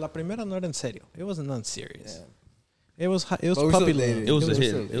 pero la primera no era en serio. It wasn't none serious. It was But we still puppy dated. love. It was a was hit.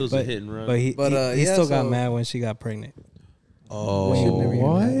 still- It was a but- hit and run. But he yeah, still got so- mad when she got pregnant. oh, We should never hear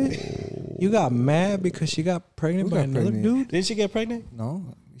What? You got mad because she got pregnant Who by got another pregnant? dude? Didn't she get pregnant?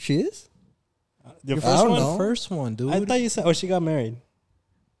 No, she is. The Your first don't one? know. The first one, dude. I thought you said, oh, she got married.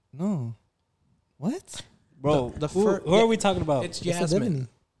 No. What? Bro, The who fir- who are we talking about? It's It's a Yasmin. Devin.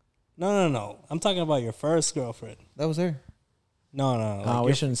 No. I'm talking about your first girlfriend. That was her. No. Oh, we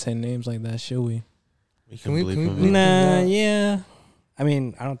your- shouldn't say names like that, should we? we Can we- bleep can we them bleep out. Nah, yeah. I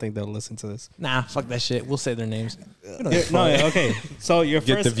mean, I don't think they'll listen to this. Nah, fuck that shit. We'll say their names. We don't Yeah, give a no, fuck. yeah, okay. So your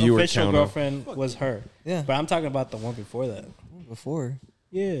Get the first viewer official count up. girlfriend was her, Yeah. but I'm talking about the one before that. Before.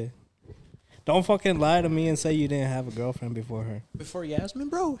 Yeah. Don't fucking lie to me and say you didn't have a girlfriend before her. Before Yasmin,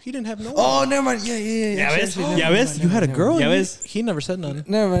 bro, he didn't have no one. Oh, never mind. Yeah. Ya ves? Actually, Ya never ves? mind, You had a never girl? Ya and ves? he never said nothing. mind.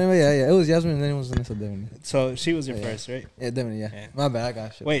 Never mind. Yeah. It was Yasmin and then it was Vanessa Devin. So she was your Yeah. first, right? Yeah, Devin. Yeah. Yeah. My bad. I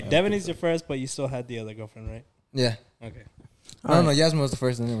got shit. Wait, Devin is your first, but you still had the other girlfriend, right? Yeah. Okay. No, Yasmin was the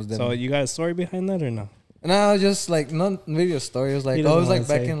first and then it was Devin. So you got a story behind that or no? And I was just like, not really a story. It was like, He oh, it doesn't was like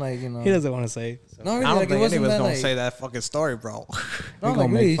wanna back say. in like, you know. He doesn't want to say. No, really, I don't like, it think wasn't anyone's that gonna like, say that fucking story, bro. No, We like gonna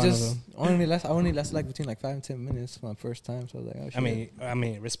make really, fun of just him. I only lasted like between like 5 and 10 minutes my first time. So I was like, oh shit. I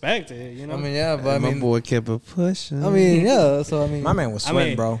mean, respect it. You know. I mean, yeah, but I my mean, boy kept a pushing. I mean, yeah. So I mean, My man was I sweating,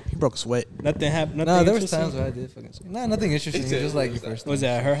 mean- bro. He broke a sweat. nothing happened. Nothing. nah, there was interesting? times where I did fucking. Nah, nothing interesting. It was just like your first. Was it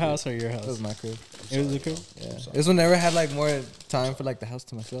time. at her house or your It was house? my crib. It was a crib. Yeah, it was whenever I had like more time for like the house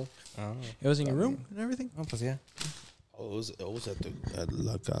to myself. Oh. It was in your room and everything. Oh, pues yeah. Oh, it was at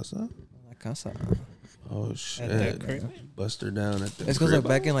La Casa. La casa. Oh shit! At the crib? Bust her down at the. It's because like crib.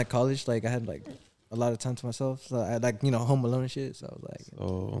 back in like college, like I had like a lot of time to myself. So I had like home alone and shit. So I was like,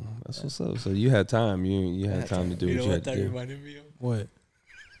 Oh, that's what's up. So you had time. You had had time to do You what know you what had that to do. reminded me of? What?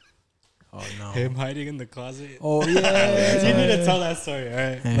 Oh no. Him hiding in the closet. Oh yeah. You need to tell that story, all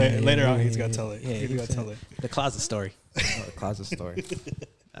right? Later on, he's gonna tell it. Yeah, he's he gonna said- tell it. The closet story. oh, closet story.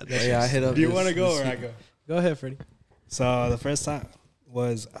 But yeah, I hit up. Do you this- want to go this- or I go? Go ahead, Freddie. So the first time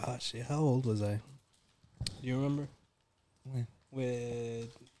was how old was I? Do you remember? When?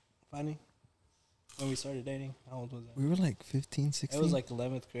 With Fanny? When we started dating? How old was I? We were like 15, 16. It was like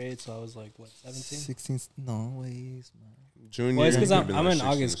 11th grade, so I was like, what, 17? 16. No, wait. Junior. Well, it's because you've been I'm like an 16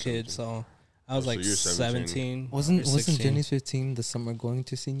 or August kid, 17. so I was Oh, so like you're 17. 17. Wasn't or 16. Jenny's 15 the summer going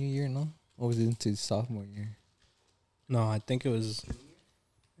to senior year? No, or was it into sophomore year? No, I think it was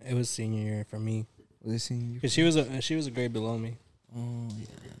senior year for me. Was it senior year? Because she was a grade below me. Oh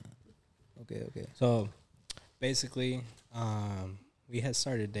yeah. Okay. So basically, we had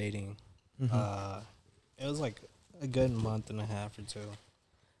started dating. It was like a good month and a half or two.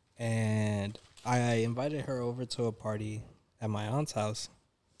 And I invited her over to a party at my aunt's house.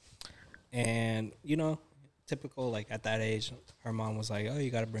 And, you know, typical, like at that age, her mom was like, oh,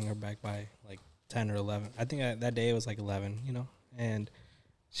 you got to bring her back by like 10 or 11. I think that day it was like 11, you know. And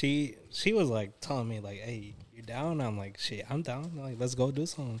she was like telling me like, hey, you down? I'm like, shit, I'm down. Like, let's go do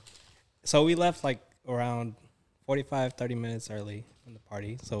something. So we left like around 45, 30 minutes early from the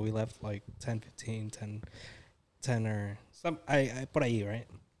party. So we left like 10 or some. I por ahí, right?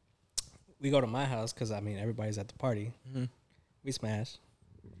 We go to my house because, I mean, everybody's at the party. We smash.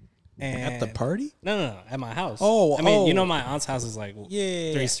 And At the party? No, at my house. Oh, I mean, you oh. know, my aunt's house is like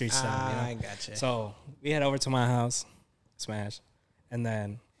Yeah. 3 streets down. You know? I gotcha. So we head over to my house, smash, and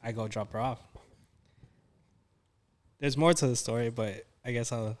then I go drop her off. There's more to the story, but I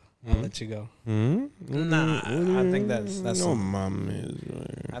guess I'll let you go. Nah, I think that's no, some, mom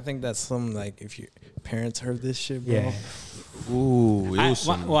is. I think that's some like if your parents heard this shit, bro. Ooh, it was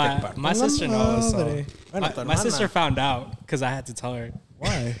some. My sister knows. So. Madre. My sister found out because I had to tell her.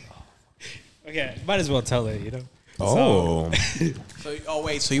 Why? Okay, might as well tell her, you know. Oh, So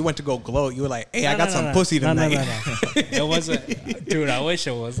wait, so you went to go gloat? You were like, hey, I got some pussy tonight. No. It wasn't, dude. I wish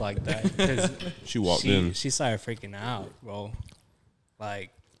it was like that. 'Cause she walked in. She started freaking out, bro.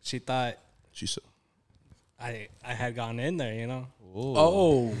 Like she thought She said, I had gone in there, you know.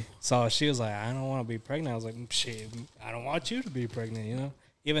 Oh, So she was like, I don't want to be pregnant. I was like, shit, I don't want you to be pregnant, you know.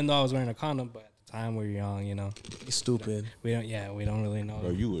 Even though I was wearing a condom, but at the time we were young, you know. you stupid. We don't really know.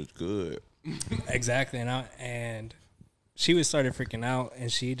 "Bro, you was good." Exactly, and she was started freaking out,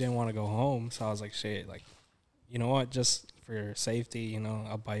 and she didn't want to go home. So I was like, shit, like, you know what? Just for your safety, you know,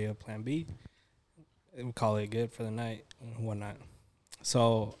 I'll buy you a Plan B. And call it good for the night and whatnot.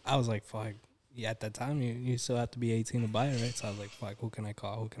 So I was like, fuck. Yeah, at that time, you still have to be 18 to buy it, right? So I was like, fuck, who can I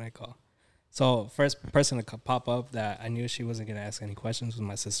call? So first person to pop up that I knew she wasn't gonna ask any questions was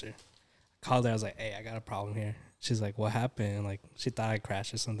my sister. I called her. I was like, hey, I got a problem here. She's like, what happened? Like, she thought I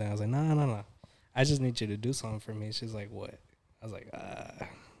crashed or something. I was like, no. I just need you to do something for me. She's like, what? I was like,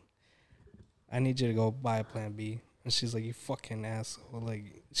 I need you to go buy a Plan B. And she's like, you fucking asshole.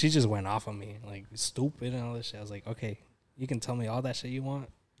 Like, she just went off on me, like, stupid and all this shit. I was like, okay, you can tell me all that shit you want,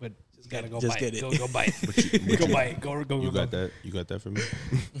 but you gotta go buy it. Go buy it. Go buy it. Go. You got that? You got that for me?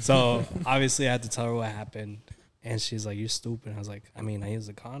 So obviously I had to tell her what happened, and she's like, "You're stupid." I was like, "I mean, I used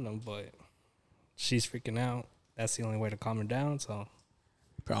a condom, but she's freaking out. That's the only way to calm her down." So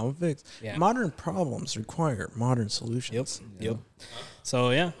Problem fixed. Yeah. Modern problems require modern solutions. Yep. So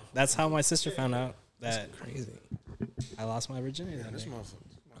yeah, that's how my sister found out that Crazy. I lost my virginity. that This day.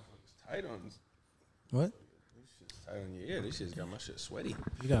 motherfucker's tight on. What? This shit's tight on your ear. This shit's got my shit sweaty.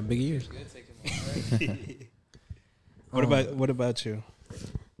 You got big ears. What about you?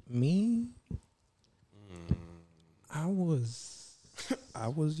 Me? I was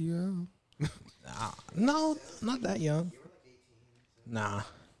young. No, not that young. Nah.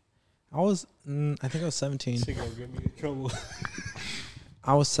 I was, I think I was 17. She gonna get me in trouble.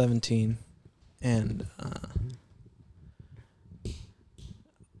 I was 17. And,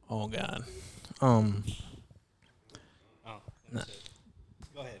 oh God. Oh, Nah.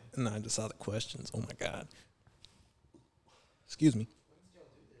 Go ahead. No, I just saw the questions. Oh my God. Excuse me.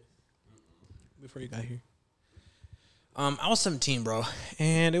 Before you got here. I was 17, bro.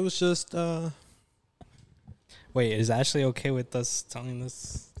 And it was just, Wait, is Ashley okay with us telling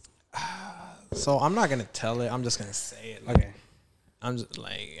this? so I'm not going to tell it. I'm just going to say it. Okay. I'm just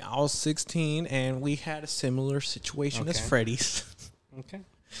like, I was 16 and we had a similar situation as Okay. Freddie's. Okay.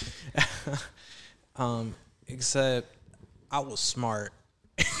 Except I was smart.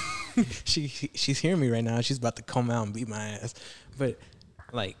 She's hearing me right now. She's about to come out and beat my ass. But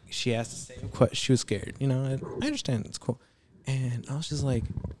like, she asked the same question. She was scared, you know. And I understand, it's cool. And I was just like,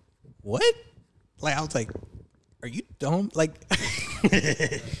 what? Like, I was like, are you dumb? Like,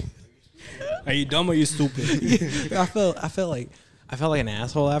 Are you dumb or you stupid? I felt like an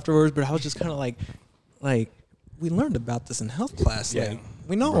asshole afterwards. But I was just kind of like we learned about this in health class. Yeah. Like,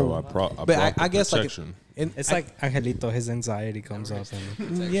 we know. Bro, I but I guess like. protection. It's like Angelito, his anxiety comes up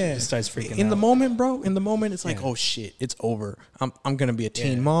and Yeah, he starts freaking in out. the moment, bro. In the moment, it's like, Yeah. oh shit, it's over. I'm gonna be a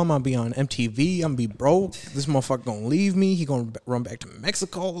teen Yeah. mom. I'll be on MTV. I'm gonna be broke. This motherfucker gonna leave me. He gonna run back to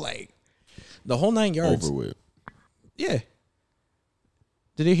Mexico. Like the whole 9 yards. Over with. Yeah.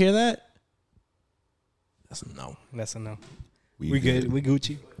 Did you hear that? That's a no. That's a no. We We good. We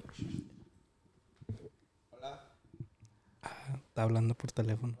Gucci. Está hablando por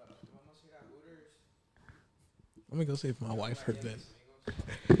teléfono. Let me go see if my wife heard that.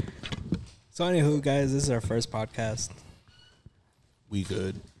 So anywho, guys, this is our first podcast. We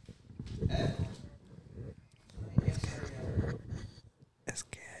good. Es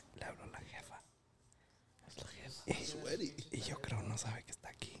que le habló la jefa. Y yo creo no sabe que está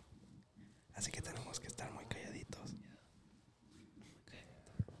aquí. Así que tenemos que estar muy calladitos.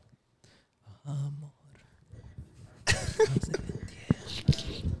 Amor.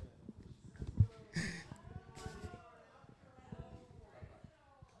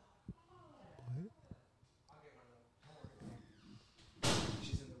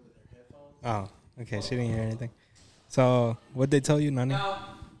 Oh, okay. She didn't hear anything. So, what they tell you, Nani?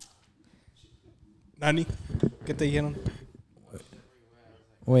 Nani? ¿Qué te dijeron?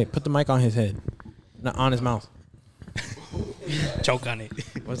 Wait, put the mic on his head, not on his mouth. Choke on it.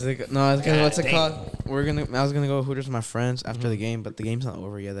 What's it? No, it's what's it dang. called? I was gonna go to Hooters with my friends after the game, but the game's not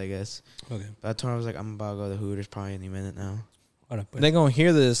over yet, I guess. Okay. But I told her I was like, I'm about to go to Hooters probably any minute now. They gonna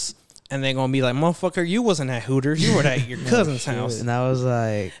hear this and they gonna be like, "Motherfucker, you wasn't at Hooters. You were at your cousin's house." And I was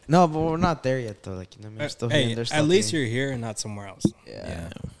like, no, but we're not there yet though. Like, you know, what I mean? We're still here. Hey, and they're at still least here. you're here and not somewhere else. Yeah.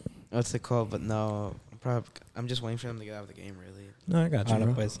 What's it called? But no, I'm just waiting for them to get out of the game. Really. No, I got you, Ahora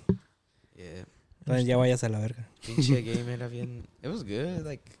bro. pues. Yeah. Entonces ya vayas a la verga. Pinche game era bien. It was good.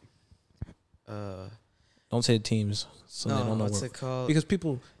 Like, Don't say the teams, so they no, don't know what's where. it called? Because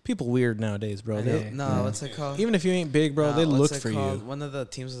people weird nowadays, bro. I They, know- no, yeah. what's it called? even if you ain't big, bro, No, they what's look it for called? you. One of the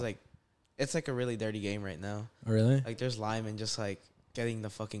teams is like, it's like a really dirty game right now. Oh, really? Like, there's linemen just like getting the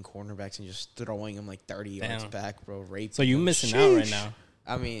fucking cornerbacks and just throwing them like 30 yards Damn. back, bro. Rape. So you missing out right now.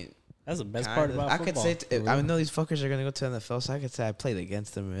 I mean, That's the best kind part of. about I football. could say I know these fuckers are gonna go to NFL, so I could say I played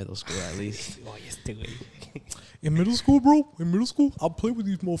against them in middle school at least. Oh, yes, güey. In middle school, bro. In middle school, I'll play with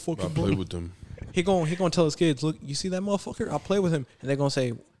these motherfuckers, I play with them. He gonna tell his kids, look, you see that motherfucker? I'll play with him, and they're gonna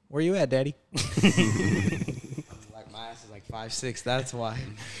say, where you at, daddy? Like my ass is like 5'6". That's why.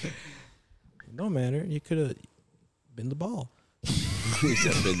 No matter. You could have been the ball. He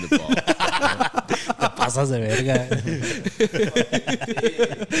said bend the ball. Te pasas de verga.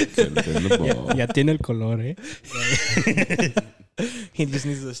 Bend the ball. Ya tiene el color, eh. He just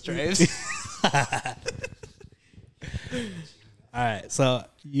needs the stripes. All right. So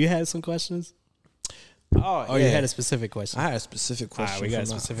you had some questions? Oh, Or you had a specific question? I had a specific question we got a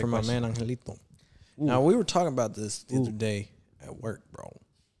from, specific from my question. man Angelito. Now, we were talking about this the other day at work, bro.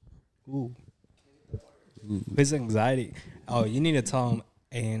 Ooh. His anxiety. Oh, you need to tell him,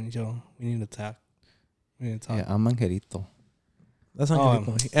 hey, Angel, we need to talk. We need to talk. Yeah, I'm Angelito. That's Oh,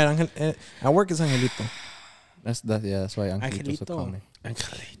 Angelito. At work is Angelito. That's why Angelito so Angelito. call me.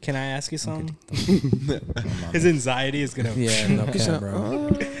 Can I ask you something? Angelito. His anxiety is gonna. Yeah, no cap, bro.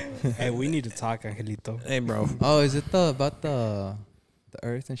 Hey, we need to talk, Angelito. Hey, bro. Oh, is it about the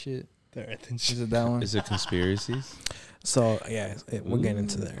Earth and shit? The earth and Is shit. it that one? Is it conspiracies? So, yeah, we're getting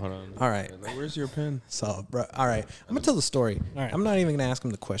into there. Hold on. All right. Where's your pen? So, bro, all right. I'm going to tell the story. All right. I'm not even going to ask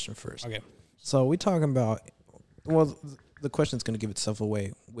him the question first. Okay. So, we talking about, well, the question's going to give itself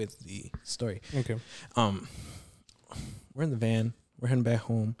away with the story. Okay. We're in the van. We're heading back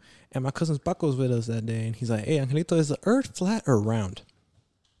home. And my cousin Paco was with us that day. And he's like, hey, Angelito, is the earth flat or round?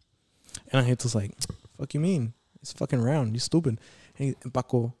 And Angelito's like, fuck you mean? It's fucking round. You stupid. And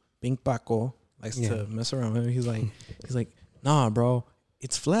Paco, being Paco, likes to mess around with him. He's like, nah, bro,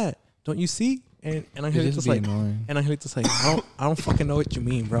 it's flat. Don't you see? And It Angelito's just be like, annoying. I don't fucking know what you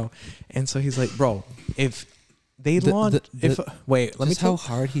mean, bro. And so he's like, bro, if they The- launch, the- if wait, let me Just how tell.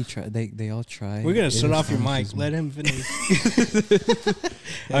 hard he tried. They all try. We're gonna It shut just off your mic. annoys me. Let him finish.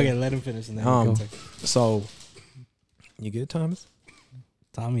 Okay, let him finish. And then we can talk. So, you good, Thomas?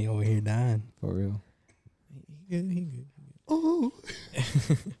 Tommy over here dying. For real. He good. Oh,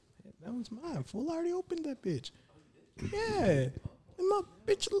 that one's mine. Fool, I already opened that bitch. Yeah, and my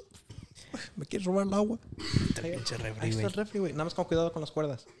bitch. Me quieres robar el agua. Pinche refri, Ahí está güey. el refri, güey. Nada más con cuidado con las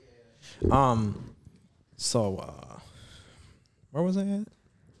cuerdas. So, where was I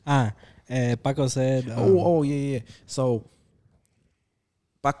at? Paco said. Yeah. So,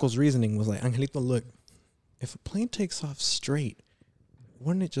 Paco's reasoning was like, Angelito, look, if a plane takes off straight,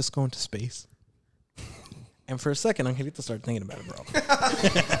 wouldn't it just go into space? And for a second, Angelito started thinking about it, bro.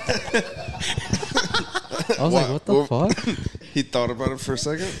 I was like, what the fuck? He thought about it for a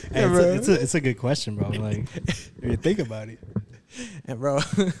second. Hey, it's a good question, bro. Like, if you think about it. And, bro,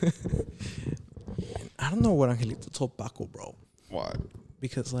 I don't know what Angelito told Paco, bro. Why?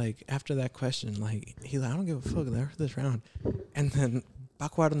 Because, like, after that question, like, he's like, I don't give a fuck. The earth is round. And then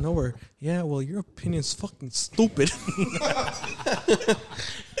Paco out of nowhere, yeah, well, your opinion's fucking stupid.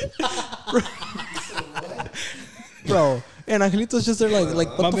 Bro. And Angelito's just there like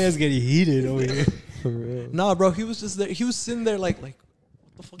My what the man's getting heated over here. For real. Nah, bro, he was just there. He was sitting there like what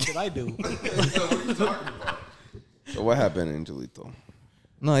the fuck did I do? So what happened, Angelito?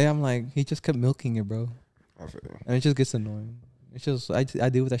 No, yeah, I'm like, he just kept milking it, bro. I feel you. And it just gets annoying. It's just, I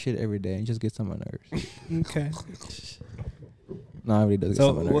deal with that shit every day. It just gets on my nerves. Okay. No, it really does get So,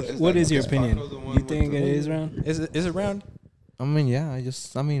 on my nerves. what is your opinion? Paco the one You with think the- it is round? Is it round? I mean, yeah,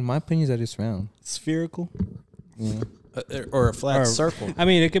 my opinion is that it's round. Spherical? Yeah. Or a flat Or- circle? I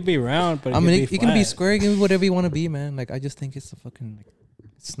mean, it could be round, but I mean, it it can be square, it can be whatever you want to be, man. Like, I just think it's a fucking, like,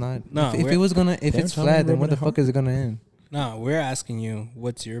 it's not. No, if we're- it was gonna, if Damn, it's Tommy, flat, then rubbing where the it fuck hard. is it gonna end? No, we're asking you,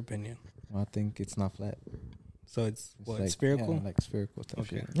 what's your opinion? Well, I think it's not flat. So it's It's what, like, spherical? Yeah, like spherical type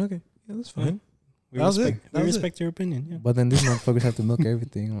Okay. shit. Okay, yeah, that's fine. We That was it. respect, That we was it. respect your opinion. Yeah. But then these motherfuckers have to milk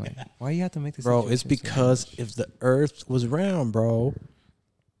everything. I'm like, why you have to make this? Bro, it's situation so because much? if the Earth was round, bro,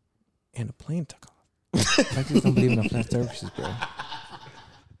 and a plane took off. I just don't believe in the flat surfaces, bro.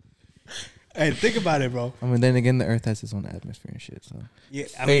 Hey, think about it, bro. I mean, then again, the Earth has its own atmosphere and shit. So Yeah,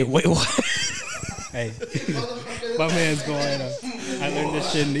 I Wait, mean, wait, what? hey, my man's going. I learned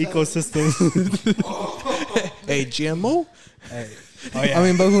this shit in ecosystems. Hey, GMO? Hey, Oh yeah. I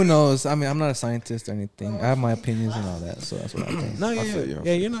mean, but who knows? I mean, I'm not a scientist or anything. I have my opinions and all that, so that's what I think. No, I feel you.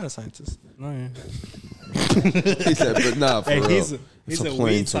 yeah, you're not a scientist. No, yeah. He said, but nah, for Hey, real. he's It's a plane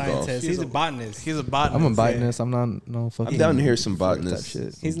weed took off. scientist. He's a botanist. He's a botanist. I'm a botanist. I'm not no fucking. I'm down to hear some type botanists.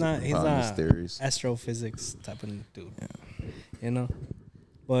 shit. He's not. He's botanist not theories. astrophysics type of dude. You know.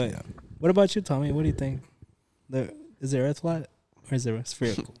 But Yeah. what about you, Tommy? What do you think? Is the Earth flat or is it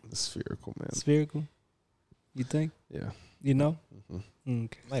spherical? It's spherical, man. Spherical. You think? Yeah. You know? Mhm.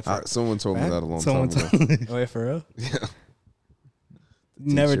 Okay. Like, for, Someone told me Fact? that a long Someone time ago. oh, yeah, for real? Yeah.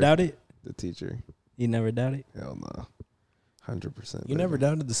 Never Teacher. doubt it. The teacher. You never doubt it. Hell no. 100%. You never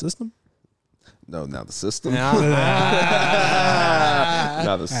doubted the system? No, now the system. Yeah.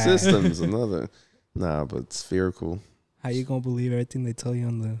 Now the system's another. Nah, but spherical. How you gonna believe everything they tell you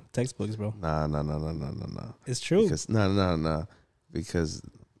on the textbooks, bro? Nah. It's true. Because no. Because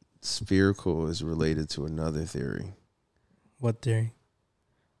spherical is related to another theory. What theory?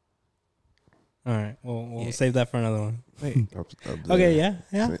 All right. Well, we'll Yeah. save that for another one. Wait. Up Okay. there.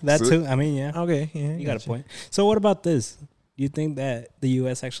 Yeah. That So- too. I mean, yeah. Okay, yeah. You got a point. So what about this? Do you think that the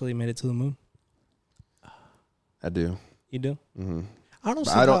U.S. actually made it to the moon? I do. You do? Mm-hmm. I don't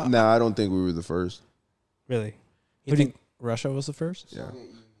see I don't. how- Now I don't think we were the first. Really? You Who do think Russia was the first? Yeah.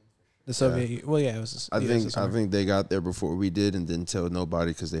 The Soviet Union. Well, yeah, it was. I the think USSR. they got there before we did and didn't tell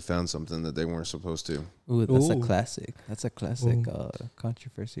nobody because they found something that they weren't supposed to. Ooh, that's a Ooh. classic. That's a classic Ooh.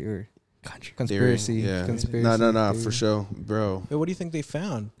 controversy or Country. conspiracy. Theory, yeah. Conspiracy. No, theory. for sure, bro. Wait, what do you think they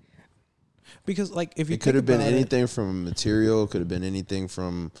found? Because, like, if you It could have think been about it- anything from material. Could have been anything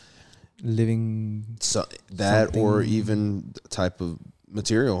from Living. that, or Something. even type of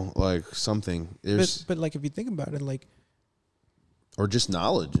material, like something. There's but like, if you think about it, like or just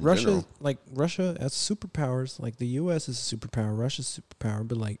knowledge. In Russia, general. like Russia as superpowers, like the U.S. is a superpower, Russia's a superpower,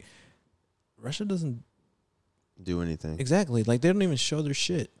 but like Russia doesn't do anything exactly like they don't even show their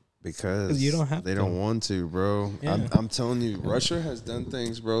shit. because You don't have they to. don't want to, bro. Yeah. I'm telling you, Russia has done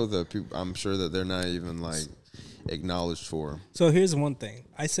things, bro, that people, I'm sure that they're not even like acknowledged for. So here's one thing.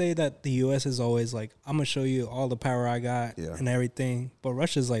 I say that the U.S. is always like, I'm gonna show you all the power I got Yeah. and everything, but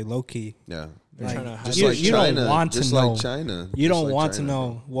Russia's like low key. Yeah, They're Like, trying to hide just you- like you don't China. want to just know. like China. You Just don't like want to China,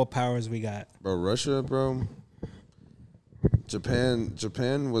 know what powers we got. bro. Russia, bro.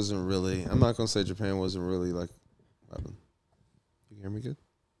 Japan wasn't really. I'm not gonna say Japan wasn't really like. What happened? You hear me good?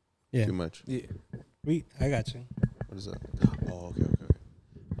 Yeah. Too much. Yeah. I got you. What is that? Oh, okay.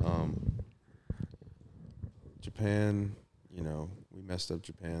 Japan, we messed up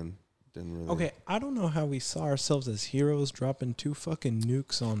Japan. Didn't really. Okay, I don't know how we saw ourselves as heroes dropping 2 fucking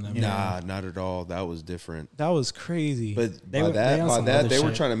nukes on them. Nah, not at all. That was different. That was crazy. But They by were- they on some that, other they were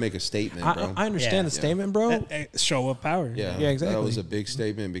shit. trying to make a statement, bro. I understand Yeah. the statement, bro. That show of power. yeah, Yeah, exactly. That was a big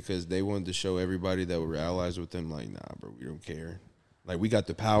statement because they wanted to show everybody that were allies with them, like, nah, bro, we don't care. Like, we got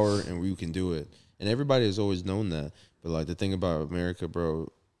the power and we can do it. And everybody has always known that. But, like, the thing about America, bro,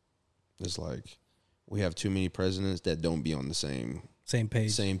 is, like, we have too many presidents that don't be on the same Same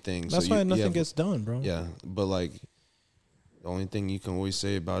page. thing. That's So why you nothing have- gets done, bro. Yeah, but like the only thing you can always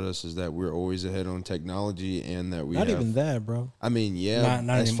say about us is that we're always ahead on technology and that we Not have, even that, bro. I mean, yeah,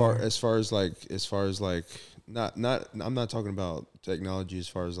 Not anymore. as far as like not I'm not talking about technology as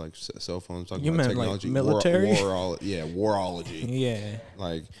far as like cell phones. I'm talking You about meant, like, technology, military? warology. Yeah,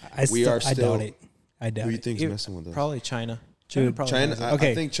 Like I we are I still. doubt it. I doubt Who do you it. think's It- messing with us? probably China. Dude, probably China. has it. I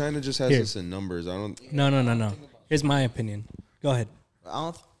Okay. think China just has Here. us in numbers. I don't. No. Here's my opinion. Go ahead. I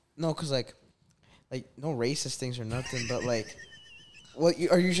don't no, cause like no racist things or nothing, but like what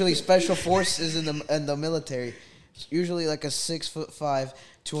are usually special forces in the military. It's usually like a 6'5",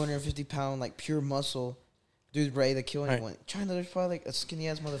 250-pound like pure muscle dude ready to kill Right. anyone. China, there's probably like a skinny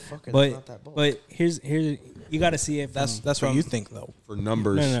ass motherfucker But that's not that bulky. but here's you got to see it. That's from, that's what from- you think, though. For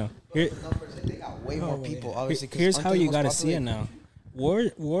numbers. No. Here, Numbers, like, they got way more people. yeah. Obviously, 'cause here's aren't how they the you most got to see it populated? now.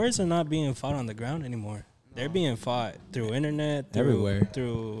 Wars are not being fought on the ground anymore. They're being fought through internet, through, Everywhere.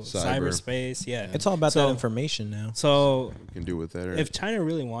 through Cyber. cyberspace. Yeah, It's all about So- that information now. So You can do with that. Or if China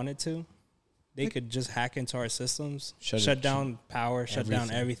really wanted to, they could just hack into our systems, Shut shut it- down power, shut down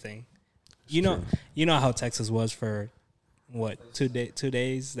everything. everything. You know how Texas was for what 2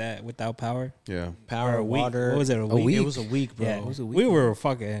 days that without power. yeah, Or Power, a week. water. What was it? A week? It was a week, bro. Yeah, It was a week. we were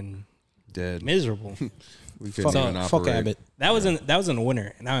fucking dead. miserable. We couldn't Fuck, even fuck operate. Abbott. That was in the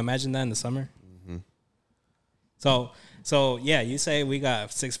winter. Now imagine that in the summer. Mm-hmm. So yeah, you say we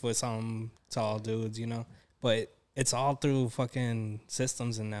got 6 foot something tall dudes, but it's all through fucking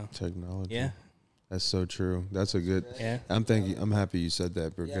systems and now. Technology. Yeah, That's so true. That's a good. yeah. I'm happy you said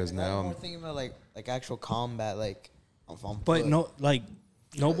that because now now I'm more thinking about like actual combat, like on But foot. nobody.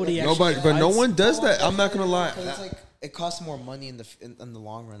 nobody, actually but no fights. one does that. I'm not gonna lie. 'Cause it's like it costs more money in the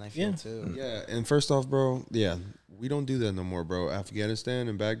long run. I feel Yeah. too. Yeah, and first off, bro, yeah, we don't do that no more, bro. Afghanistan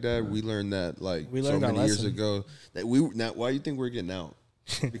and Baghdad, we learned that like We so learned our many years lesson. ago. That we now, why you think we're getting out?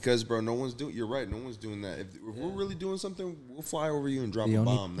 Because, bro, no one's doing. You're right, no one's doing that. If we're really doing something, we'll fly over you and drop The a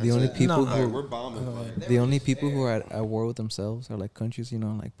only- bomb. the That's only it. people Like, who- we're bombing. like, The only people who are at war with themselves are like countries, you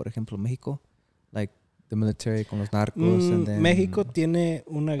know, like por ejemplo Mexico, like the military con los narcos, and then México tiene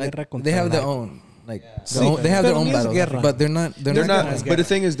una like, guerra contra they have their narco. own, like Sí, they have their pero own ni es battles, guerra. but they're not. they're not. not. gonna- But the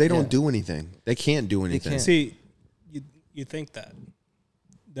thing is, they don't Yeah. do anything. They can't do anything. can't. See, you think that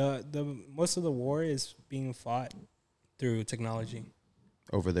the most of the war is being fought through technology,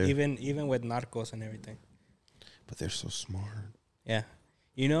 Over there, even with narcos and everything. but they're so smart. Yeah,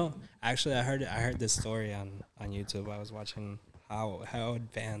 you know, actually, I heard this story on YouTube. I was watching how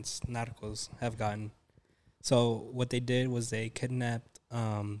advanced narcos have gotten. So what they did was they kidnapped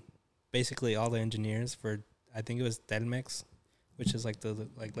basically all the engineers for, I think it was Telmex, which is like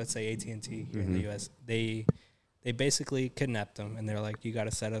let's say AT&T here in the US. They basically kidnapped them, and they're like, you got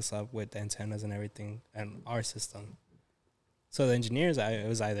to set us up with antennas and everything and our system. So the engineers, it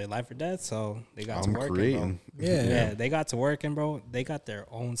was either life or death. So they got I'm to work. creating. Yeah, they got to work, and bro, they got their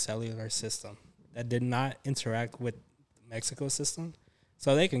own cellular system that did not interact with Mexico's system,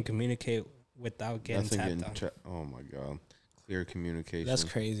 so they can communicate without getting Nothing tapped on. oh my god, clear communication. That's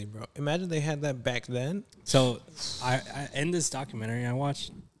crazy, bro. Imagine they had that back then. So I in this documentary I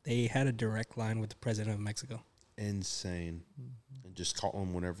watched, they had a direct line with the president of Mexico. Insane. And just call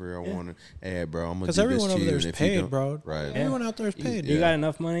them whenever I want to. Hey, bro, I'm gonna Because do this everyone to over you. there And is if you paid, don't- bro. Right. Everyone out there is paid. You Yeah. got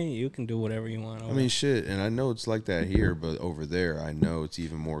enough money, you can do whatever you want. I mean, shit, and I know it's like that here, but over there, I know it's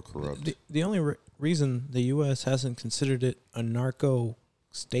even more corrupt. The only reason the U.S. hasn't considered it a narco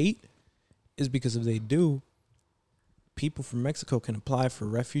state is because if they do, people from Mexico can apply for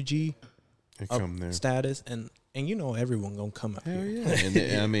refugee They come there. status, and you know everyone gonna come up Hell here. yeah.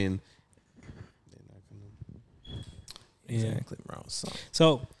 And I mean, they're not gonna- Yeah. Exactly, bro. So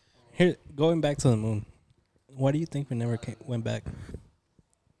So here, going back to the moon, why do you think we never went back?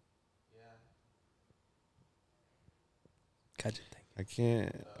 Gotcha.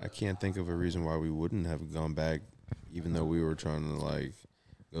 I can't think of a reason why we wouldn't have gone back, even though we were trying to like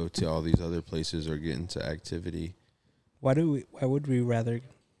go to all these other places or get into activity. Why would we rather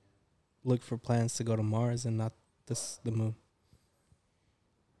look for plans to go to Mars and not the moon?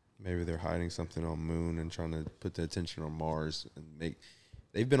 Maybe they're hiding something on Moon and trying to put the attention on Mars and make.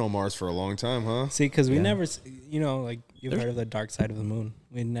 They've been on Mars for a long time, huh? See, because we Yeah. never, like you've There's- heard of the dark side of the moon.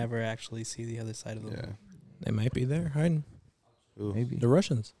 We never actually see the other side of the Yeah. moon. they might be there hiding. Ooh. Maybe The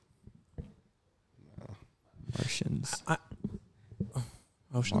Russians. Martians.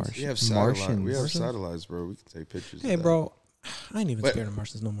 Oceans. We have satellites. We have Martians. satellites, bro. We can take pictures. Hey, of that. bro, I ain't even Wait. scared of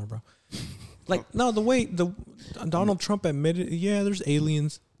Martians no more, bro. Like, no, the way Donald Trump admitted, yeah, there's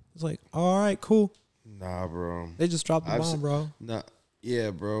aliens. It's like, all right, cool. Nah, bro. They just dropped the I've bomb, se- bro. Nah, yeah,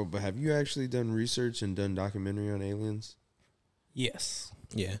 bro. But have you actually done research and done documentary on aliens? Yes.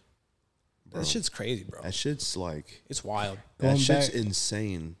 Yeah, Bro, that shit's crazy, bro. that shit's like It's wild. that Going shit's back-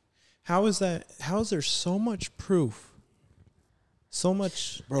 insane. How is that? How is there so much proof, so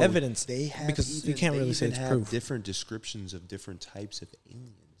much Bro, evidence? They have because you can't really say it's proof. different descriptions of different types of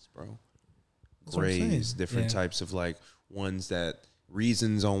aliens, bro. That's what I'm saying. Grays, different Yeah. types of like ones that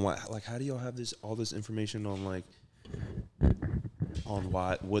reasons on what, like, how do y'all have all this information on like on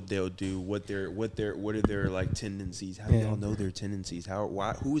what they'll do, what are their like tendencies? How do Yeah. y'all know their tendencies?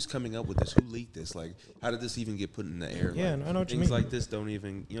 Who is coming up with this? Who leaked this? Like, how did this even get put in the air? Yeah, like, I know what you things mean. like this don't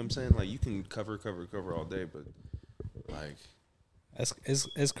even, you know what I'm saying? Like, you can cover all day, but like,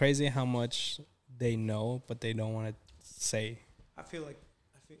 It's crazy how much they know, but they don't want to say.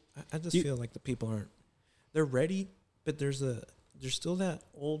 I just You- feel like the people aren't. They're ready, but there's still that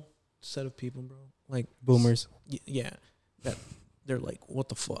old set of people, bro. Like Boomers. Yeah, that they're like, what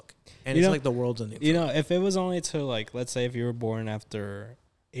the fuck? And You it's know- like the world's ending. You know, if it was only to like, let's say if you were born after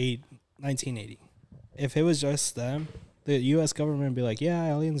 1980, if it was just them, the U.S. government would be like, yeah,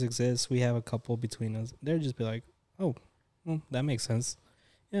 aliens exist. We have a couple between us. They'd just be like, oh, well, that makes sense.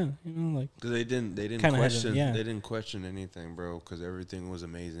 Yeah, like. because they didn't Kinda had question to- yeah. they didn't question anything, bro, because everything was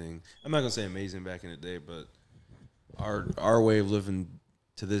amazing. I'm not gonna say amazing back in the day, but our way of living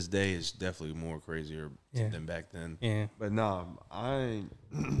to this day is definitely more crazier Yeah. than back then. Yeah. But nah, I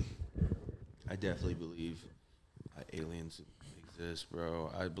definitely believe aliens exist,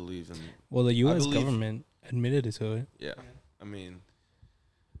 bro. I believe in. Well, the U.S. believe- government admitted to it. Yeah, I mean,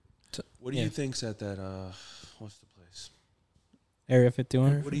 T- what do yeah. you think's at that? What's the place? Area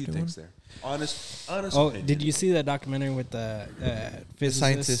 51. What do you think's there? Honest. Oh, opinion. did you see that documentary with the physicist?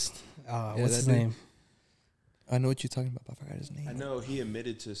 scientist. What's that his dude. name? I know what you're talking about, but I forgot his name. I know he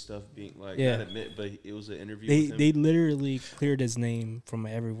admitted to stuff being like Yeah. not admit, but it was an interview. They with him. they literally cleared his name from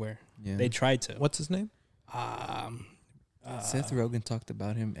everywhere. Yeah. They tried to. What's his name? Seth Rogen talked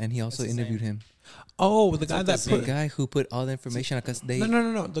about him, and he also what's his interviewed name? him. Oh, the guy like that the The put guy who put all the information because they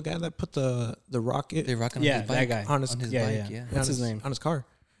no, the guy that put the rocket they're rocking Yeah, on his that bike, guy. on his his yeah, bike. yeah. Yeah. What's on his name? on his car.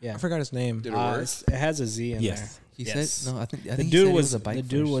 Yeah. I forgot his name. Did it work? It has a Z in Yes. there. He Yes. said no. I think The he dude said it was a bike the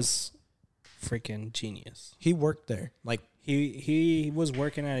dude first. was freaking genius. He worked there. Like, He was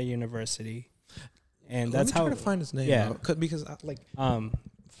working at a university, and let that's me try how to find his name. yeah. Because like, um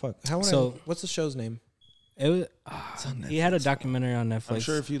fuck. How would So- what's the show's name? it was. on He had a Netflix. documentary on Netflix. I'm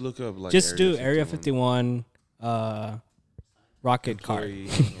sure if you look up like Just do Area 51 rocket car.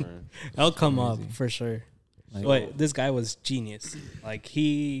 employee or- It'll come up Crazy. for sure. Like, But this guy was genius. Like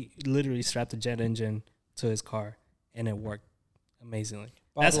he literally strapped a jet engine to his car, and it worked amazingly.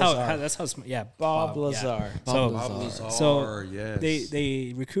 Bob That's Lazar. how. That's how. Yeah, Bob yeah. Lazar. So Bob Lazar. Lazar, So, yes.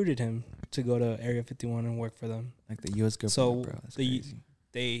 they recruited him to go to Area 51 and work for them. like the U.S. government, So bro. That's the- crazy.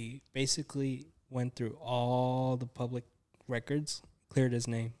 They basically went through all the public records, cleared his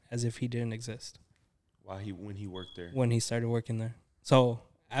name as if he didn't exist when he worked there. when he started working there. So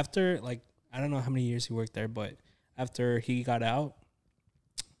after, like, I don't know how many years he worked there, but after he got out,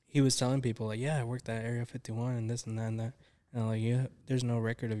 he was telling people like, "Yeah, I worked at Area 51 and this and that and that." And I'm like, "Yeah, there's no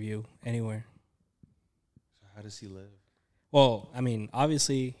record of you anywhere." So how does he live? Well, I mean,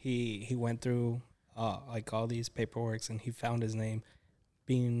 obviously he went through like all these paperworks and he found his name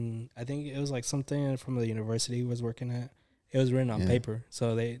being, I think it was like something from the university he was working at. It was written on Yeah. paper,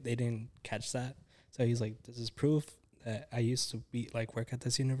 so they didn't catch that. So he's like, "This is proof that I used to be like work at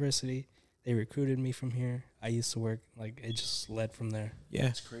this university. They recruited me from here. I used to work." Like it just led from there. Yeah,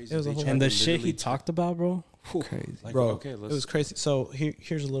 It's crazy. It was a They whole- tried And the to shit he literally talked about, bro. whew. Crazy. like, bro. okay, let's It was crazy. So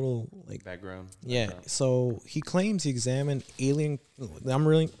here's a little like. background. Yeah. background. So he claims he examined alien. I'm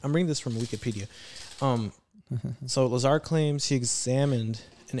reading this from Wikipedia. So Lazar claims he examined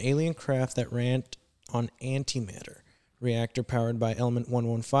an alien craft that ran on antimatter reactor powered by element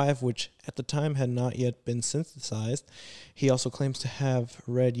 115, which at the time had not yet been synthesized. He also claims to have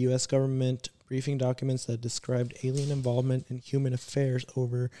read U.S. government briefing documents that described alien involvement in human affairs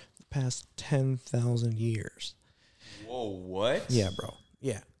over the past 10,000 years. Whoa, what? Yeah, bro.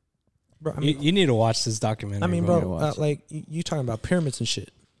 Yeah. Bro, I You, mean, you need to watch this documentary. I mean, bro. bro, Watch it. like you talking about pyramids and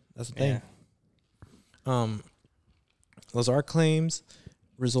shit. That's the thing. Yeah. Lazar claims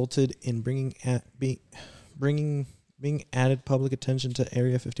resulted in being added public attention to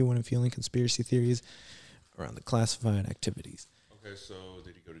Area 51 and fueling conspiracy theories around the classified activities. Okay, so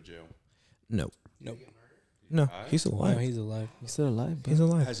did he go to jail? No, Nope. no, Alive? he's No, alive. he's alive. He's still alive, bro. He's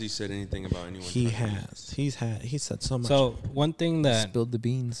alive. Has he said anything about anyone? He trying to- has. He said so much. So one thing that, Spilled the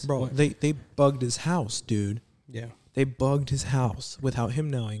beans. bro, what- they bugged his house, dude. yeah, They bugged his house without him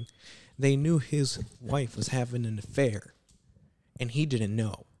knowing. They knew his wife was having an affair, and he didn't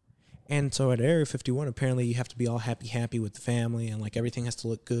know. And so at Area 51, apparently you have to be all happy with the family, and like everything has to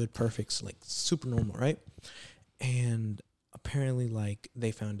look good, perfect, so, like super normal, right? And apparently, like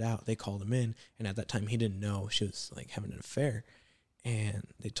they found out, they called him in, and at that time he didn't know she was like having an affair, and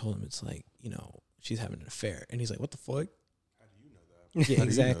they told him it's like, you know, she's having an affair, and he's like, what the fuck? How do you know that? Yeah, How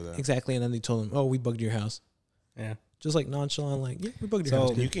do you know that? exactly. And then they told him, oh, we bugged your house, yeah. just like nonchalant, like, yeah, we bugged your So-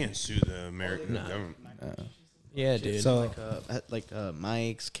 house. You Dude. can't sue the American Nah. government. Yeah, dude. So Like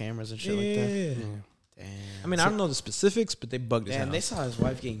mics, cameras, and yeah, shit like that. yeah. Damn. I mean, I don't know the specifics, but they bugged his Damn, they house. saw his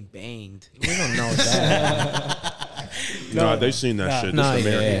wife getting banged. We don't know that. No, they seen that shit. No, This yeah,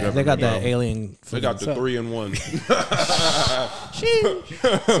 American yeah. government, They got that bro. alien. They got the So- 3-in-1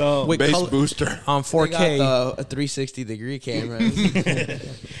 So With base color- booster. on They 4K got the 360-degree cameras.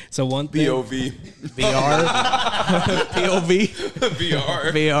 so one thing. BOV. VR, POV,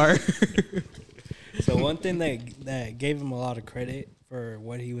 VR. VR. So one thing that gave him a lot of credit for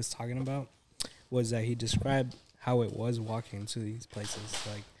what he was talking about was that he described how it was walking to these places.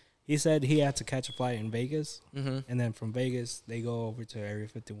 Like he said, he had to catch a flight in Vegas, and then from Vegas they go over to Area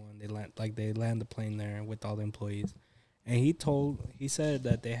 51. They land the plane there with all the employees, and he said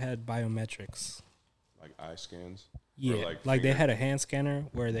that they had biometrics. Like eye scans. Yeah, Or like they finger- had a hand scanner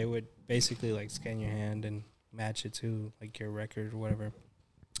where they would basically like scan your hand and match it to like your record or whatever.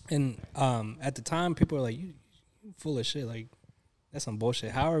 And at the time, people were like, "You full of shit! Like that's some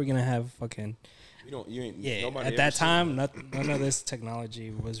bullshit. How are we gonna have fucking?" You ain't. Yeah, Nobody at ever that seen time, none of this technology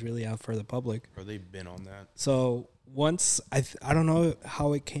was really out for the public. Or they've been on that. So once I don't know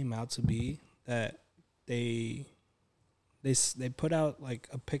how it came out to be that they put out like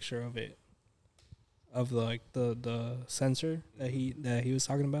a picture of it, of like the sensor that he was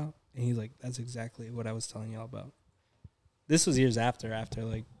talking about, And he's like, that's exactly what I was telling y'all about. This was years after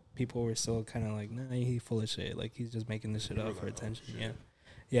like people were still kind of like, nah, he's full of shit. Like he's just making this shit up for attention. Yeah.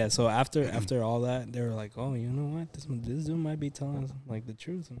 Yeah. So after all that, they were like, oh, you know what? This dude might be telling us like the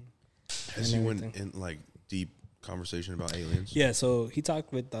truth. Has he went in like deep conversation about aliens? Yeah. So he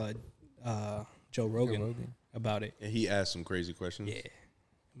talked with Joe Rogan about it. And he asked some crazy questions. Yeah.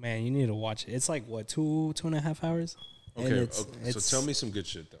 Man, you need to watch it. It's like what, 2.5 hours? Okay, so tell me some good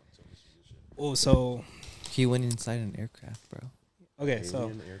shit though. Oh, so He went inside an aircraft, bro. okay, so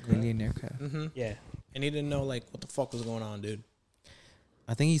Alien aircraft. Mm-hmm. yeah, And he didn't know like what the fuck was going on, dude.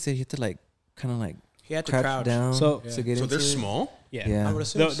 I think he said he had to like kind of like He had to crouch crouch down So- to get So into they're it. small? yeah. Yeah. I would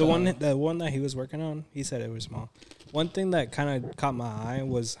assume The so. one that he was working on, he said it was small. One thing that kind of caught my eye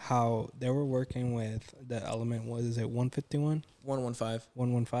was how they were working with the element. What is it? 151, 115.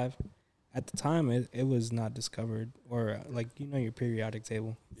 115. At the time, it was not discovered, or like your periodic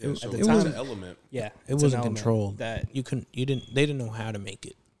table. Yeah, At so the it's time- an element. Yeah, It it's an wasn't element controlled. That You couldn't. You didn't. They didn't know how to make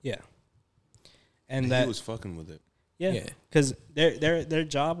it. yeah, And and that he was fucking with it. yeah, because their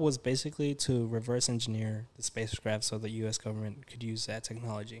job was basically to reverse engineer the spacecraft so the U.S. government could use that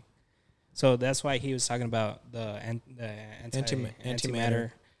technology. So that's why he was talking about the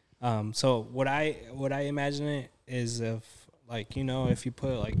antimatter. So what I imagine it is if if you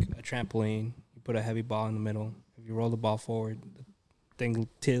put like a trampoline, you put a heavy ball in the middle. If you roll the ball forward, the thing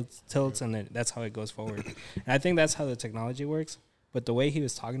tilts and that's how it goes forward. And I think that's how the technology works. But the way he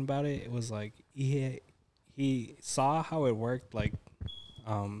was talking about it, it was like he saw how it worked, like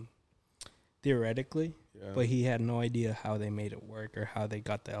theoretically, Yeah. but he had no idea how they made it work or how they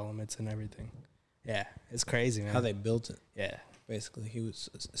got the elements and everything. Yeah, it's crazy, man. How they built it. yeah. Basically, he was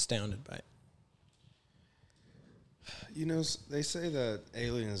astounded by it. You know, they say that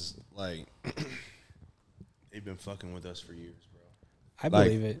aliens, like, they've been fucking with us for years, bro. I Like,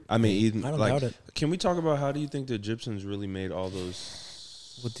 believe it. I mean, even, I don't like, doubt it. can we talk about how do you think the Egyptians really made all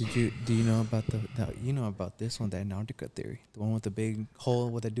those? What do you know about you know about this one, the Antarctica theory, the one with the big hole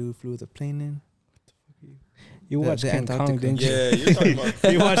where the dude flew the plane in? You watched the King Kong, Antarctica. didn't you? Yeah, you're talking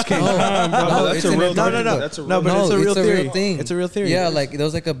about. You watched King Kong, bro. No, that's it's a in real Antarctica. thing. That's a No, real but thing. it's a real theory. thing. It's a real theory. Yeah, like there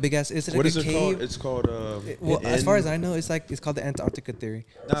was like a big ass. Is it What like is a it cave? called? It's called. Well, as far as I know, it's called the Antarctica theory.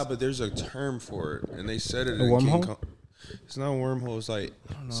 Nah, but there's a term for it, and they said it A in wormhole? King Kong. It's not a wormhole. It's like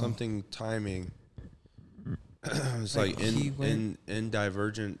don't know. something timing. It's Like, like he in went-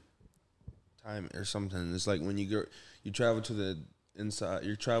 divergent time or something. It's like when you travel to the inside.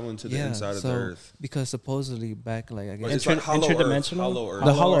 You're traveling to the inside of the Earth. Because supposedly back, like I But guess it's like hollow Earth. interdimensional? Hollow Earth.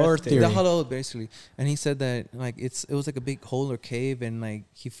 The Hollow Earth theory. the hollow basically, and he said that like it was like a big hole or cave, and like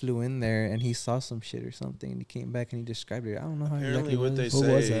he flew in there and he saw some shit or something, and he came back and he described it. I don't know how Apparently, exactly what it they was. What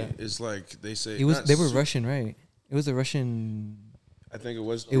was say that? is like they say It was not they were su- Russian, right? It was a Russian. I think it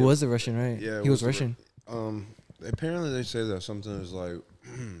was. It was a Russian, right? Yeah, it he was the Russian. Apparently, they say that something is like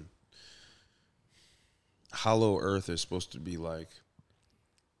hollow Earth is supposed to be like.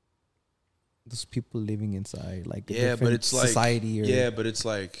 Those people living inside, like a Yeah, but different it's like society. Or yeah, but it's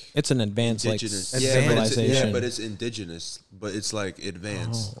like It's an advanced like indigenous. Advanced. Yeah, but it's, civilization. yeah, but it's indigenous. But it's like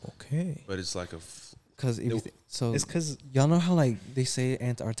advanced. Oh, okay. But it's like a. because so It's because y'all know how like they say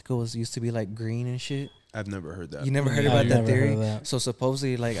Antarctica was used to be like green and shit. I've never heard that. You never heard Yeah, about I've that never heard theory? of that. So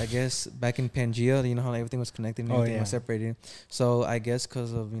supposedly, like I guess back in Pangea, you know how everything was connected and Oh, everything yeah. was separated. So I guess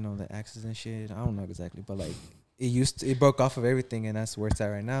because of the axis and shit, I don't know exactly, but like it broke off of everything, and that's where it's at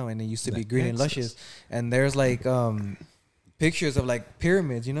right now. And it used to be The green and axis. luscious. And there's like pictures of like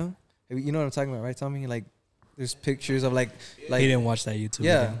pyramids. You know what I'm talking about, right, Tommy? Like there's pictures of like he didn't watch that YouTube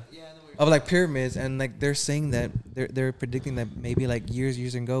yeah. video. Of like pyramids, and like they're saying that they're predicting that maybe like years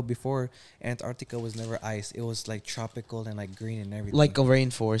ago, before Antarctica was never ice, it was like tropical and like green and everything, Like a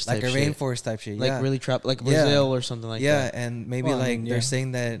rainforest like type a shit. rainforest type shit, Like yeah. really like Yeah. Brazil or something like yeah, that. and maybe Well, I like mean, they're yeah.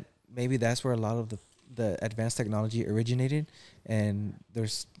 saying that maybe that's where a lot of the advanced technology originated, and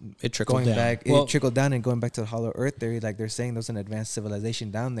there's It trickled going down. back, Well- it trickled down and going back to the Hollow Earth theory. Like they're saying there's an advanced civilization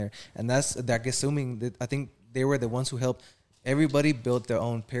down there, and they're assuming that I think they were the ones who helped. Everybody built their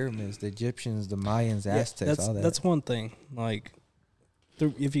own pyramids. The Egyptians, the Mayans, the Yeah, Aztecs, all that. That's one thing. Like,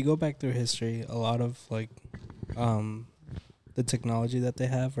 if you go back through history, a lot of like, the technology that they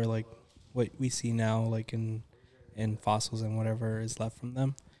have, or like what we see now, like in fossils and whatever is left from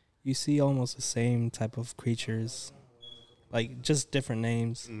them, you see almost the same type of creatures, like just different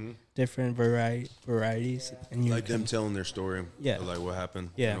names, different varieties, and you Like them telling their story. Yeah. Of like what happened.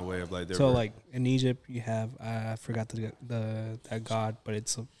 Yeah. In a way of like their. So like in Egypt, you have I forgot that god, but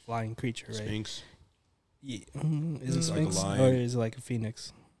it's a flying creature, right? Sphinx. Yeah. Is it It's like a Sphinx lion. or is it like a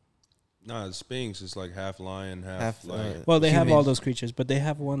phoenix? Nah, the Sphinx is like half lion, half, Half, like. Well, they have all Human. those creatures, but they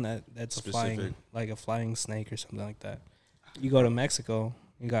have one that's a Specific. flying, like a flying snake or something like that. You go to Mexico,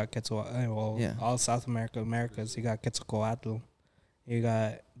 you got Quetzalcoatl. Well, Yeah. all South Americas, you got Quetzalcoatl. You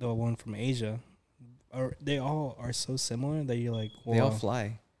got the one from Asia. Or they all are so similar that you're like, well, They all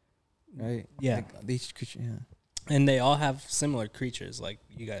fly, right? Yeah. Like, these creature, yeah. and they all have similar creatures. Like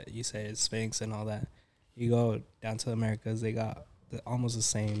you say Sphinx and all that. You go down to Americas, they got almost the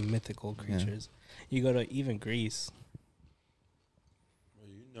same mythical Yeah. creatures. You go to even Greece. Well,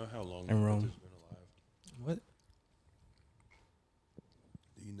 you know how long And the Earth Rome. has been alive. What?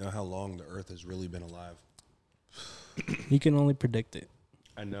 Do you know how long the Earth has really been alive? You can only predict it.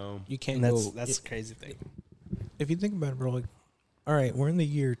 I know. You can't And that's go. that's the crazy thing. If you think about it, bro, like, all right, we're in the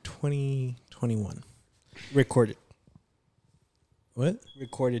year 2021. Recorded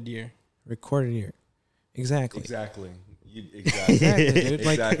year. Recorded year. Exactly. Exactly. Exactly. Exactly, dude.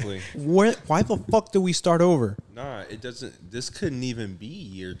 Like, Exactly. why the fuck do we start over? Nah, it doesn't. This couldn't even be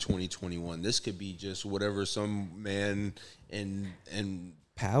year 2021. This could be just whatever some man and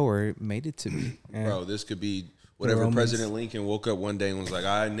Power made it to be. Yeah. bro. This could be whatever Romans. President Lincoln woke up one day and was like,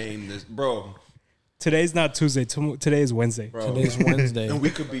 "I named this, bro." Today's not Tuesday. Today is Wednesday. Bro. Today's Wednesday. And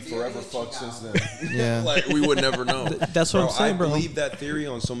we could be forever fucked since then. Yeah. Like we would never know. That's what I'm saying, bro. I believe that theory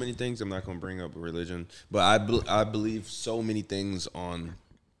on so many things. I'm not going to bring up religion, but I believe so many things on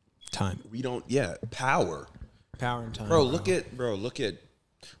Time, we don't. Yeah, power, power, and time. bro. Look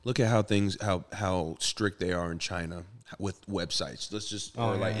at how things how strict they are in China with websites. Let's just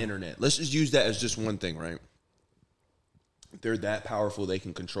or like yeah. internet. Let's just use that as just one thing, right? They're that powerful. They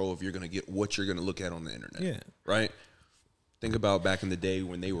can control if you're going to get what you're going to look at on the internet. Yeah. Right. Think about back in the day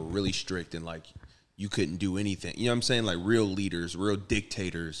when they were really strict and like you couldn't do anything. You know what I'm saying? Like real leaders, real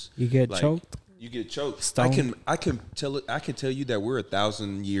dictators. You get Like, choked. You get choked. Stoned. I can tell you that we're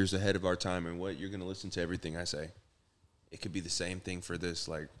 1,000 years ahead of our time, and what you're going to listen to everything I say. It could be the same thing for this.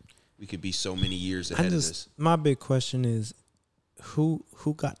 Like we could be so many years ahead of this. My big question is, who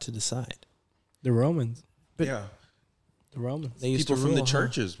got to decide? The Romans. But- yeah, The Romans. They used people to from the rule, huh?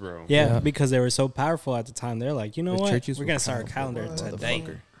 churches, bro. Yeah, Yeah. because they were so powerful at the time. They're like, you know The what? churches We're were gonna start a powerful, calendar today.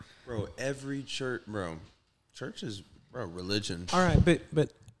 motherfucker. Bro. Every church, bro. Churches, bro. Religion. All right, but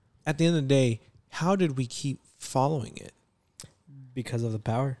at the end of the day, how did we keep following it? Because of the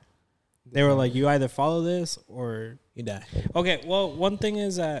power. They were like, you either follow this or You die. okay. Well, one thing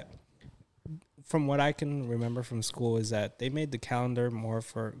is that from what I can remember from school is that they made the calendar more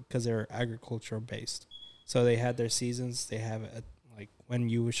for because they were agricultural based. So they had their seasons. They have like when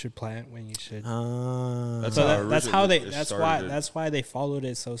you should plant, when you should. That's So how that's how originally they. it started. That's why they followed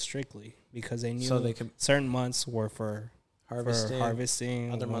it so strictly because they knew So they could certain months were for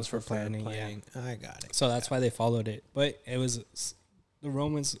harvesting, other ones months for for planting. planting. I got it. So that's why they followed it. But it was the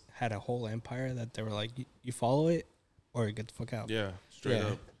Romans had a whole empire that they were like, you follow it or get the fuck out. Yeah, straight Yeah.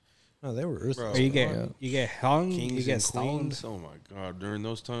 up. No, they were ruthless. Bro. Or you get Yeah. you get hung, Kings you get and stoned. queens. Oh my god! During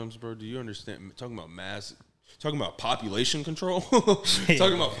those times, bro, do you understand? Talking about population control.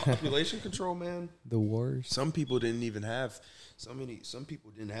 Talking about population control, man. The wars. Some people didn't even have Some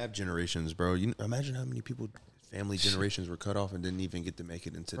people didn't have generations, bro. You imagine how many people family generations were cut off and didn't even get to make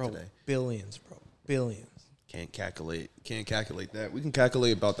it into Bro, today. billions, bro. Billions. Can't calculate that. We can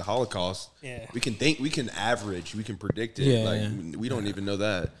calculate about the Holocaust. Yeah. We can average, we can predict it. Yeah, like yeah. we don't even know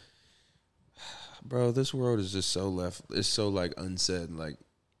that. Bro, this world is just so left. It's so like unsaid. Like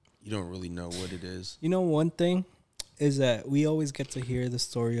you don't really know what it is. You know, one thing is that we always get to hear the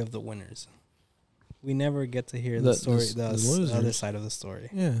story of the winners. We never get to hear the story, the losers. other side of the story.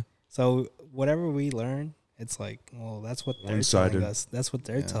 Yeah. So whatever we learn, it's like, well, that's what they're One-sided. telling us. That's what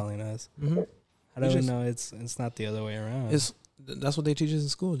they're Yeah. telling us. Mm-hmm. How do we just- know it's not the other way around? That's what they teach us in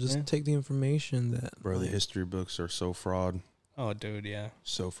school. Just Yeah. take the information that, Bro, the like, history books are so fraud. Oh, dude, yeah.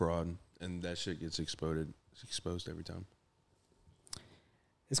 So fraud. And that shit gets exposed every time.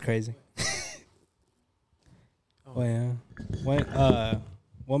 It's crazy. Oh. Oh yeah.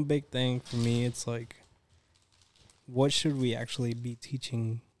 One big thing for me, it's like, what should we actually be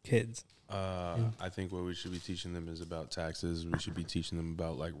teaching kids? I think what we should be teaching them is about taxes. We should be teaching them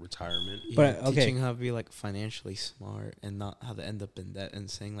about like retirement. But, okay. teaching how to be like financially smart and not how to end up in debt, and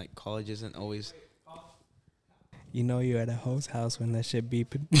saying like college isn't always. You know, you're at a host house when that shit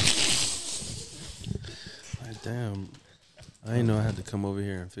beeping. Like, damn. I didn't know I had to come over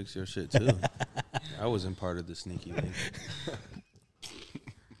here and fix your shit too. I wasn't part of the sneaky link.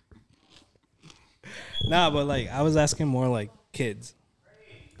 Nah, but like I was asking more like kids.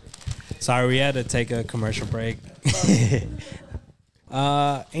 Sorry, we had to take a commercial break.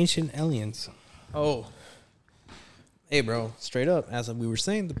 Ancient aliens. oh, Hey, bro, straight up, as we were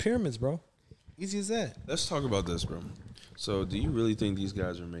saying, the pyramids, bro. Easy as that. Let's talk about this, bro. So, do you really think these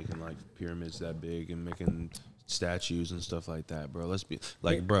guys are making like pyramids that big and making statues and stuff like that, bro? Let's be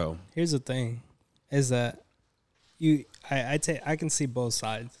like, bro. Here's the thing, is that I can see both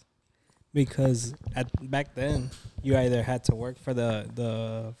sides, because back then you either had to work for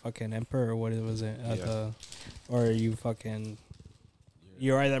the fucking emperor or what was it, or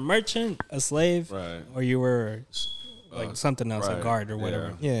you're either a merchant, a slave, Right. or you were like something else, right, a guard or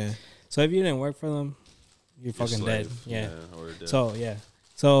whatever. Yeah. So if you didn't work for them, you're You're fucking dead. slave. Yeah. Or dead.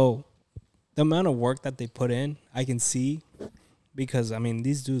 So the amount of work that they put in, I can see, because I mean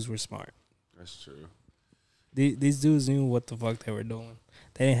these dudes were smart. That's true. These dudes knew what the fuck they were doing.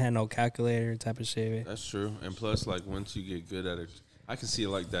 They didn't have no calculator type of shit. That's true. And plus, like, once you get good at it, I can see it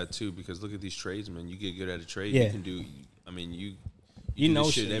like that too. Because look at these tradesmen. You get good at a trade, Yeah. you can do. I mean, you You do know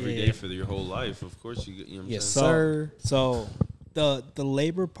this shit shit, every yeah. day for your whole life. Of course, you know what I'm Yes, saying? sir. So the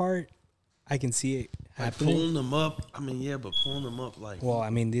labor part, I can see it Like happening. pulling them up. I mean, yeah, but pulling them up like. Well, I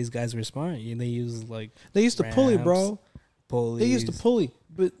mean these guys were smart. They used like They used to pulley, ramps, bro. pulleys. They used to pulley.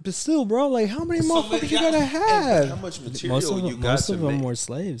 But still, bro, like, how many So many motherfuckers you gotta guys- How have? much material Most of you them, got most to of them make? were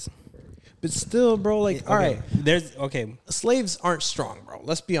slaves. But still, bro, like, all right, There's okay. slaves aren't strong, bro.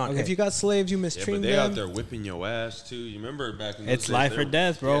 Let's be honest. Okay. If you got slaves, you Yeah, mistreat but they out them. there whipping your ass too. You remember back in those It's days, life or they're-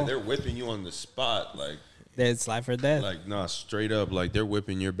 death, bro. Yeah, they're whipping you on the spot, It's life or death. like nah, straight up, like they're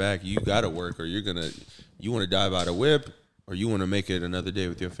whipping your back. You gotta work, or you want to die by the whip, or you want to make it another day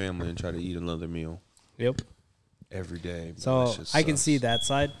with your family and try to eat another meal Yep. every day. Bro, So that shit I can sucks. see that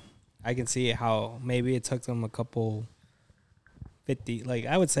side. I can see how maybe it took them a couple 50, like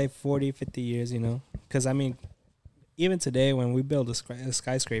I would say 40, 50 years, because I mean, even today when we build a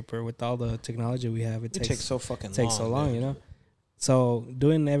skyscraper with all the technology we have, It takes so fucking takes so long, dude. So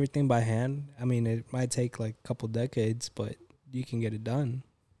doing everything by hand, I mean, it might take like a couple decades, but you can get it done.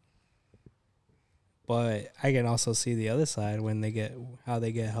 But I can also see the other side when how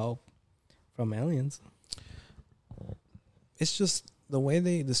they get help from aliens. It's just the way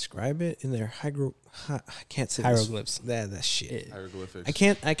they describe it in their I can't say this. Hieroglyphs. That shit. hieroglyphics.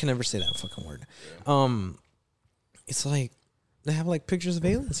 I can never say that fucking word. It's like they have like pictures of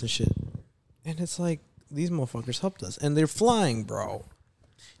aliens and shit, and it's like these motherfuckers helped us, and they're flying, bro.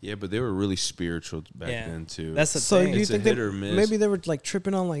 Yeah, but they were really spiritual back Yeah. then too. That's the So thing. do you It's a think hit they, or miss. maybe they were like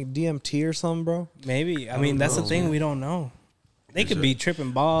tripping on like DMT or something, bro? Maybe. I don't mean, that's the know, thing. man. We don't know. They Is could it- be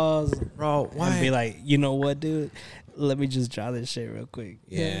tripping balls Bro, why? and be like, you know what, dude? Let me just draw this shit real quick.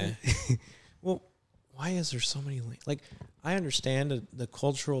 Yeah. Well, why is there so many like I understand the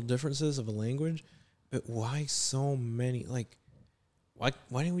cultural differences of a language, but why so many like why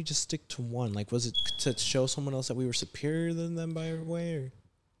didn't we just stick to one? Like was it to show someone else that we were superior than them by our way or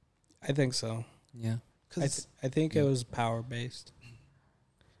I think so. Yeah. cuz I think it was power based.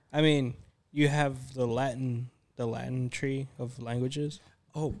 I mean, you have the Latin tree of languages.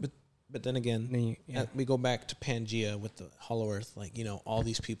 but then again, And then you, we go back to Pangea with the Hollow Earth, like, all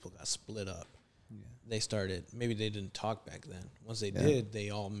these people got split up. Yeah. They started maybe they didn't talk back then. Once they Yeah. did, they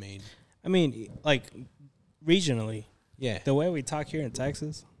all made I mean, like regionally, yeah, the way we talk here in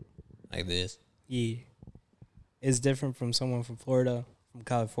Texas, like this. yeah, is different from someone from Florida, from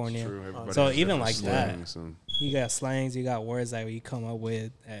California. True, everybody So has even different like that, slangs and- You got slangs, you got words that you come up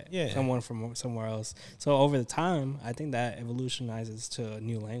with that Yeah. someone from somewhere else. So over the time, I think that evolutionizes to a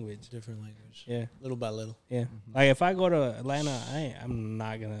new language. Different language. Yeah, Little by little. yeah. Like if I go to Atlanta, I'm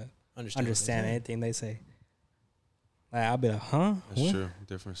not gonna Understand understand anything they say. Like I'll be like, huh? That's What? true.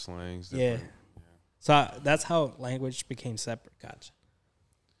 Different slangs. Yeah. Different, So that's how language became separate. Gotcha.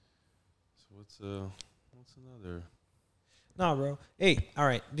 So what's another? Nah, bro. Hey, all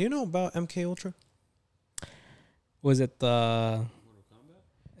right. Do you know about MK Ultra? Was it the?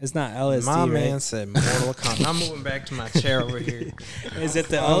 It's not LSD, My right? man said Mortal Kombat. I'm moving back to my chair over here. Is it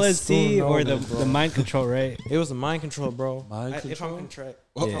the I LSD still or know the, that, bro. the mind control, right? It was a mind control, bro. Mind If control? I'm correct,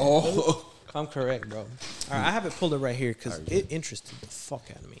 Yeah. if I'm correct, bro. All right, I have it pulled up right here because it interested the fuck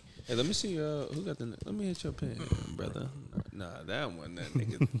out of me. Hey, let me see. Who got the? Let me hit your pen, brother. Nah, that one. That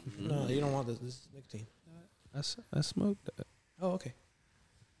nigga. No, you don't want this. This is nicotine. I smoked that. Oh, okay.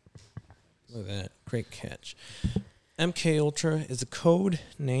 Look at that. Great catch. MK Ultra is a code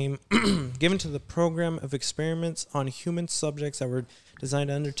name given to the program of experiments on human subjects that were designed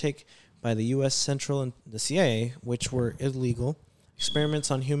to undertake by the U.S. Central and the CIA, which were illegal. Experiments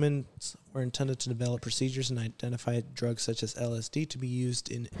on humans were intended to develop procedures and identify drugs such as LSD to be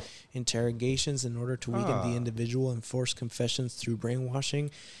used in interrogations in order to weaken the individual and force confessions through brainwashing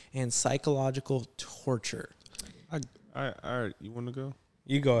and psychological torture. All right. You want to go?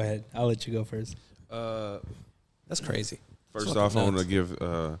 You go ahead. I'll let you go first. That's crazy. First fucking off, I want nuts.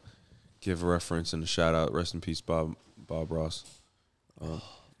 to give a reference and a shout out. Rest in peace, Bob Ross.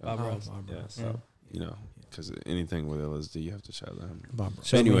 Bob Ross. Yeah, so you know, because anything with LSD, you have to shout out him. Bob Ross.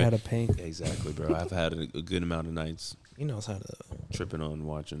 Show Anyway. me how to paint. Exactly, bro. I've had a good amount of nights He knows how to. tripping on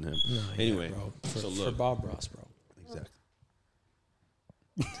watching him. No, Anyway, bro. For, so for look. Bob Ross, bro. Exactly.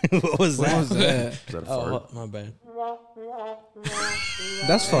 What was What that? was that? Is that a Oh, fart? my bad.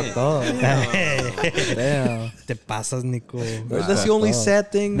 That's fucked up. Damn. Te pasas, Nico. That's the only up.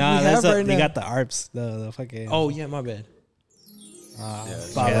 sad thing Nah, we that's have right they now. got the ARPs, the fucking. Oh yeah, my bad. Bob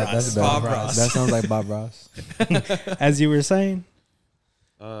Yeah, Ross. that's Bob bad. Ross. That sounds like Bob Ross. As you were saying,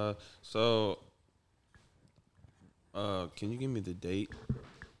 So, can you give me the date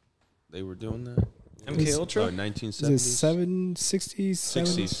they were doing that? MK Ultra. 1970s, is it 760s?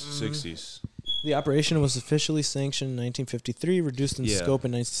 60s, 60s. The operation was officially sanctioned in 1953, reduced in Yeah. scope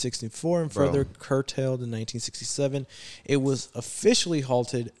in 1964, and Bro. further curtailed in 1967. It was officially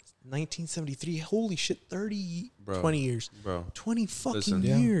halted 1973. Holy shit, 30, Bro. 20 years. Bro, 20 fucking Listen.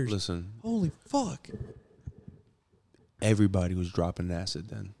 years. listen. Holy fuck. Everybody was dropping acid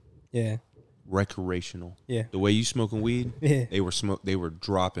then. Yeah, Recreational. yeah, The way you smoking weed, yeah. they were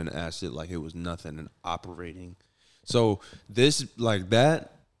dropping acid like it was nothing and operating. So this like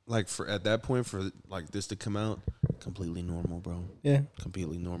that like for at that point for like this to come out, completely normal, bro. Yeah,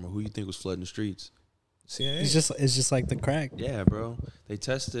 Completely normal. Who you think was flooding the streets? CIA. it's just like the crack. Yeah, bro. They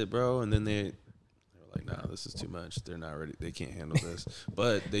tested, bro, and then they were like, "Nah, this is too much. They're not ready. They can't handle this."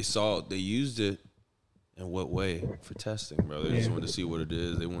 But they used it in what way for testing, bro? They just Yeah. wanted to see what it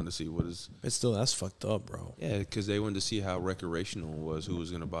is. They wanted to see what is. It's still, that's fucked up, bro. Yeah, because they wanted to see how recreational it was, who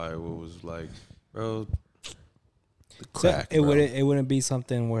was gonna buy it, what was like, bro. The crack. So it bro. wouldn't be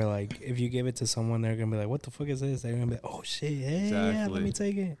something where like if you give it to someone, they're gonna be like, "What the fuck is this?" They're gonna be like, "Oh shit, hey, yeah, Exactly. let me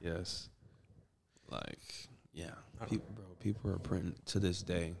take it." Yes. Like, yeah. People are printing to this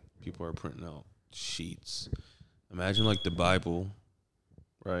day. People are printing out sheets. Imagine like the Bible,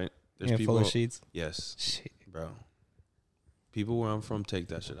 right? Yeah, full of sheets. Yes, Shit. bro. People where I'm from take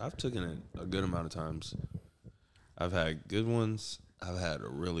that shit. I've taken it a good amount of times. I've had good ones. I've had a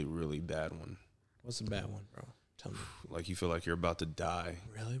really, really bad one. What's a bad one, bro? Tell me. Like you feel like you're about to die.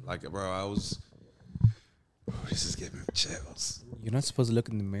 Really, bro? Like, bro, I was. This is giving me chills. You're not supposed to look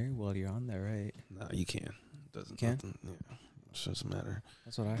in the mirror while you're on there, right? Nah, you can. Doesn't. Can? Nothing, yeah. It doesn't matter,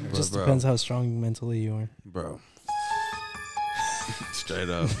 That's what I heard. Bro, Just depends how strong mentally you are. bro. Straight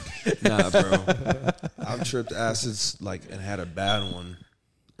up. Nah, bro. I've tripped acids like and had a bad one,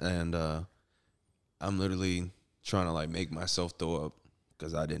 and I'm literally trying to like make myself throw up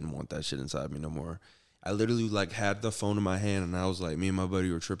because I didn't want that shit inside me no more. I literally like had the phone in my hand and I was like, me and my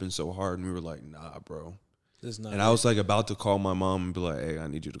buddy were tripping so hard and we were like, nah, bro. This is not And I was like about to call my mom and be like, hey, I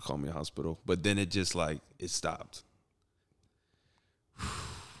need you to call me a hospital. But then it just like it stopped.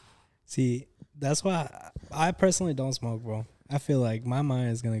 See, that's why I personally don't smoke, bro. I feel like my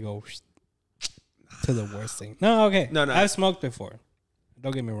mind is gonna go to the worst thing. No, okay. No. I've smoked before.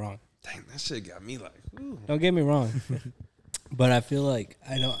 Don't get me wrong. Dang, that shit got me like, ooh. Don't get me wrong. But I feel like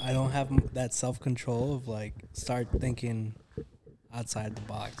I don't have that self control of like start thinking outside the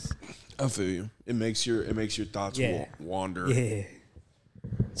box. I feel you. It makes your thoughts Yeah. wander. Yeah.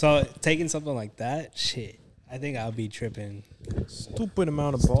 So taking something like that, shit, I think I'll be tripping. stupid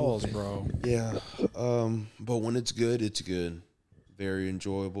amount of balls, bro. Yeah. But when it's good, it's good. Very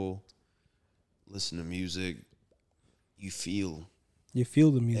enjoyable. Listen to music. You feel You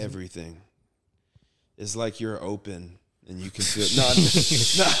feel the music. everything. It's like you're open and you can feel.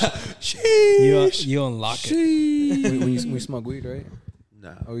 You unlock it. when you smoke weed, right?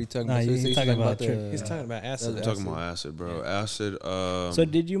 Nah. Or are you talking Nah, about? he's talking about trip. He's talking about acid. I'm talking about acid, bro. Acid. So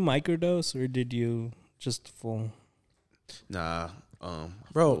did you microdose or did you just full? Nah.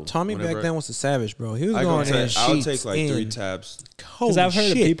 Bro, Tommy back whenever- then was a savage, bro. He was I going gonna in take, I'll sheets take like in. 3 tabs. Because I've heard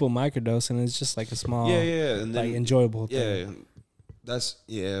shit. of people microdose and it's just like a small, Yeah, and then like enjoyable thing. yeah, that's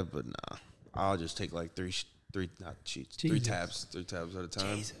but nah. I'll just take like three not sheets, Jesus. 3 tabs at a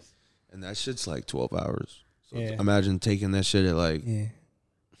time, and that shit's like 12 hours. So Yeah. imagine taking that shit at like Yeah.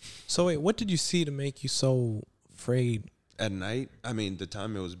 So wait, what did you see to make you so afraid? at night. I mean, the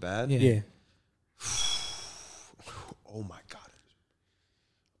time it was bad. Yeah. Yeah. Oh my god.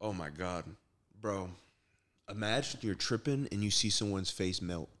 Oh my god, bro. Imagine you're tripping and you see someone's face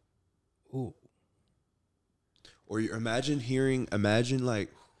melt. Ooh. Or you imagine like,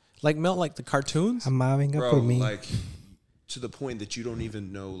 Like melt like the cartoons? I'm having up bro, for me. like to the point that you don't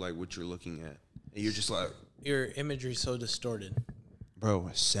even know like what you're looking at. And you're just like, Your imagery so distorted. bro,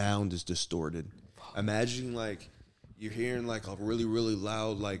 sound is distorted. Imagine like you're hearing like a really, really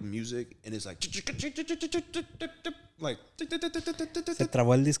loud like music, and it's like like Se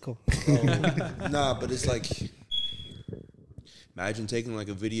trabó el disco. nah, but it's like imagine taking like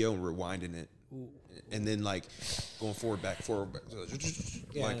a video and rewinding it, and then like going forward, back.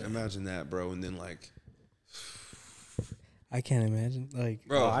 Like imagine that, bro, and then like. I can't imagine. Like,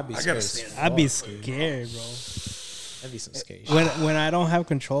 Bro, I'd be I gotta. scared. I'd be scared, bro. That'd be some scary. When I don't have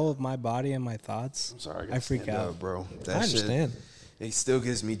control of my body and my thoughts, I'm sorry, I freak stand out. up, bro. I That shit, understand. it still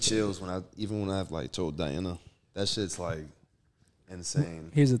gives me chills when I've like told Diana. That shit's like insane.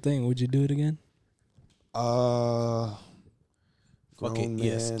 Here's the thing: would you do it again? Grown Fuck it, man,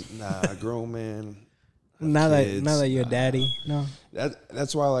 yes. grown man. Now kids, that you're a daddy, no.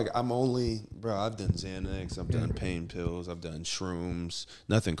 That's why like I've done Xanax, I've done pain pills, I've done shrooms.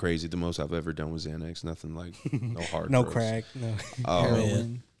 Nothing crazy. The most I've ever done was Xanax. Nothing like no hard. No drugs. crack, no.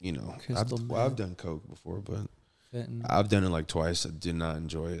 Heroin. You know, Crystal I've done coke before, but Fentanyl. I've done it like twice. I did not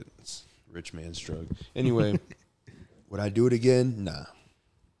enjoy it. It's a rich man's drug. Anyway, would I do it again? Nah.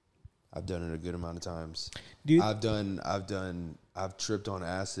 I've done it a good amount of times. I've tripped on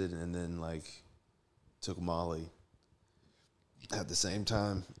acid and then like took Molly at the same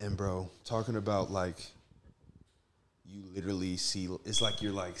time. And bro, talking about like you literally see, it's like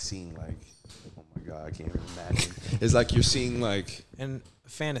you're like seeing like, oh my God, I can't even imagine. It's like you're seeing like And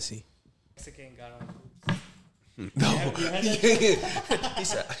fantasy. Mexican got on. no.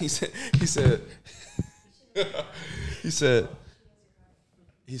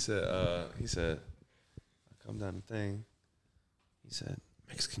 He said, I come down the thing. He said,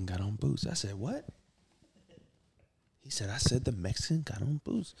 Mexican got on boots. I said, what? He said, I said the Mexican got on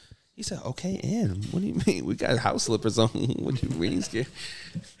boots. He said, okay, and what do you mean? We got house slippers on. What do you mean, scared?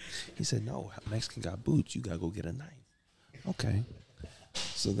 He said, no, Mexican got boots. You got to go get a knife. Okay.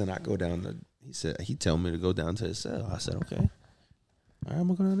 So then I go down to, he tell me to go down to his cell. I said, okay. All right, I'm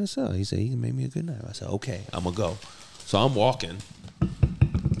going to go down to his cell. He said, he can make me a good knife. I said, okay, I'm going to go. So I'm walking.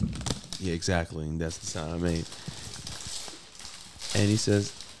 Yeah, exactly. And that's the sound I made. And he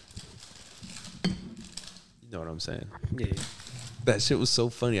says, you know what I'm saying? Yeah. That shit was so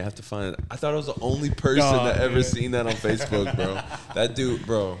funny. I have to find it. I thought I was the only person that ever seen that on Facebook, bro. That dude,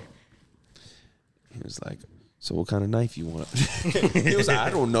 bro. He was like, so what kind of knife you want? He was like, I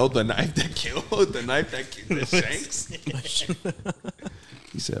don't know, the knife that killed, the knife that shanks.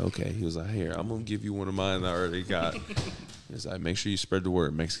 He said, okay. He was like, here, I'm going to give you one of mine that I already got. He was like, make sure you spread the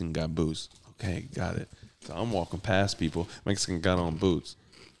word. Mexican got boots. Okay, got it. So I'm walking past people. Mexican got on boots.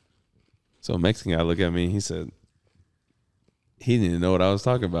 So Mexican guy looked at me. He said, he didn't even know what I was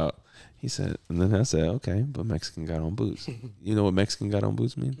talking about. He said, and then I said, okay, but Mexican got on boots. You know what Mexican got on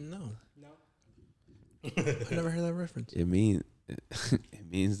boots mean? No. I never heard that reference. It means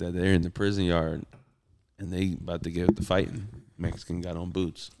that they're in the prison yard and they about to get the fighting. Mexican got on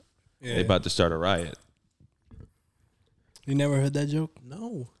boots. Yeah. They about to start a riot. You never heard that joke?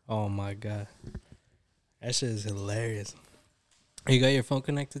 No. Oh my God. That shit is hilarious. You got your phone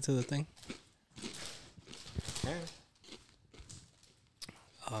connected to the thing?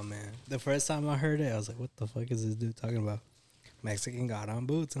 Oh man. The first time I heard it, I was like, what the fuck is this dude talking about? Mexican got on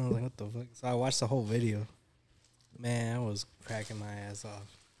boots. And I was like, what the fuck? So I watched the whole video. Man, I was cracking my ass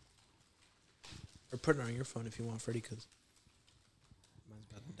off. Or put it on your phone if you want, Freddie, because mine's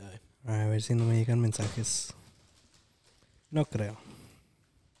about to die. A ver si no me llegan mensajes. No creo.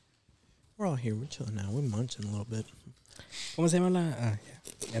 We're all here. We're chilling now. We're munching a little bit. ¿Cómo se llama la? Ah,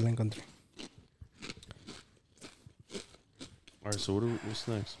 ya la encontré. All right, so what's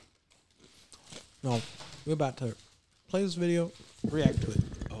next? No, we're about to play this video, react to it.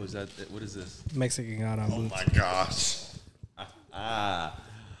 Oh, is that what is this? Mexican got on boots. My gosh.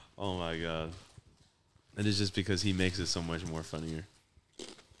 Oh my God. And it's just because he makes it so much more funnier. You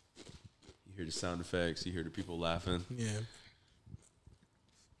hear the sound effects, you hear the people laughing. Yeah.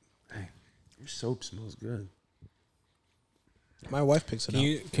 Hey, your soap smells good. My wife picks it up.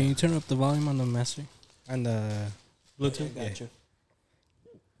 Can you turn up the volume on the master? On the Bluetooth? Yeah, gotcha.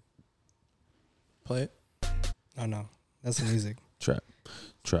 Play it. Oh no. That's the music.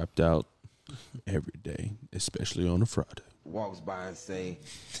 Trapped out every day, especially on a Friday. Walks by and say,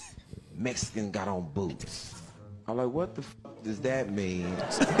 Mexican got on boots. I'm like, what the fuck does that mean?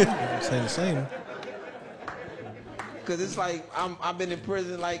 Saying the same. Because it's like, I've been in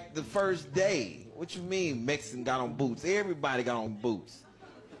prison like the first day. What you mean Mexican got on boots? Everybody got on boots.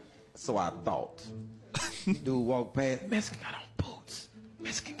 So I thought. Dude walked past, Mexican got on boots.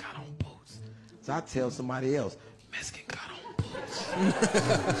 Mexican got on boots. So I tell somebody else, Mexican got on boots.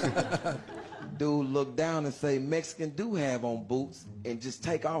 Dude look down and say, Mexican do have on boots, and just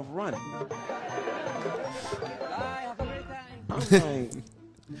take off running. Bye, have a great time. I'm like,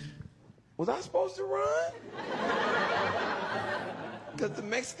 was I supposed to run? Because the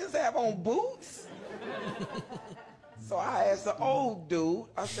Mexicans have on boots? So I asked the old dude,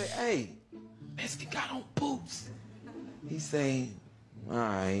 I said, hey, Mexican got on boots. He say, all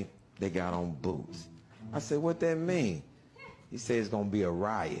right, they got on boots. I said, what that mean? He said, it's going to be a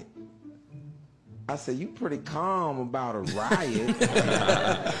riot. I said, you pretty calm about a riot.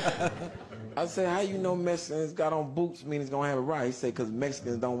 I said, how you know Mexicans got on boots mean it's going to have a riot? He said, because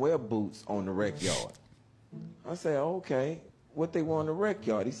Mexicans don't wear boots on the rec yard. I said, okay, what they wear on the rec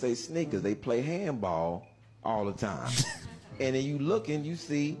yard? He say sneakers. They play handball all the time. And then you look and you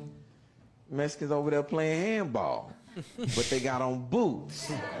see Mexicans over there playing handball, but they got on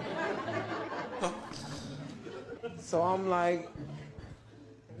boots. So I'm like,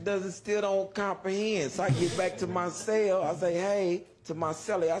 does it still don't comprehend? So I get back to my cell. I say, hey, to my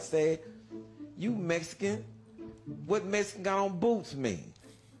cellie, I say, you Mexican, what Mexican got on boots mean?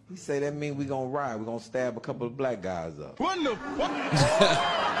 He say, that mean we gonna ride. We gonna stab a couple of black guys up. What the fuck?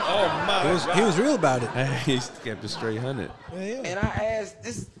 Oh my He was real about it. He kept it straight 100. Yeah. And I asked,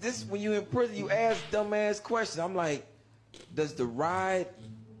 this when you in prison, you ask dumbass questions. I'm like, does the ride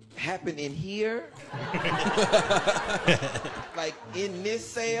happen in here? Like in this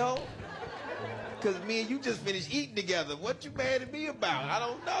cell? Because me and you just finished eating together. What you mad at me about? I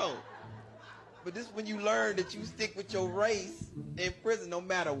don't know. But this is when you learn that you stick with your race in prison no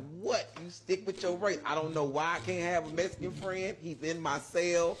matter what. You stick with your race. I don't know why I can't have a Mexican friend. He's in my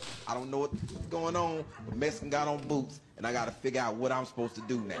cell. I don't know what's going on. The Mexican got on boots, and I got to figure out what I'm supposed to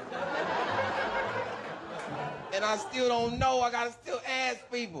do now. And I still don't know. I got to still ask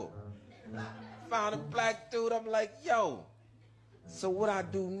people. Found a black dude. I'm like, yo, so what I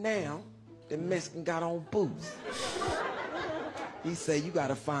do now, the Mexican got on boots. He said, you got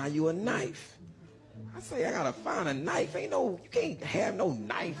to find you a knife. I say, I gotta find a knife. You can't have no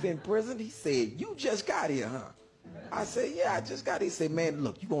knife in prison. He said, you just got here, huh? I said, yeah, I just got here. He said, man,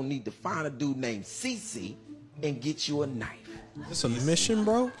 look, you gonna need to find a dude named CC and get you a knife. This a mission,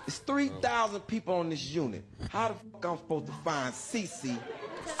 bro? It's 3,000 people on this unit. How the fuck I'm supposed to find CC?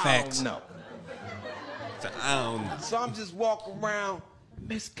 Facts. I don't know. So I'm just walking around.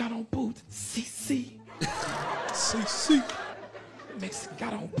 Mexican got on boots. CC. CC. Mexican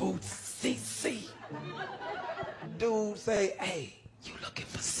got on boots. CC. Dude say, hey, you looking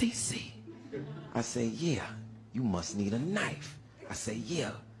for CC? I say, yeah, you must need a knife. I say,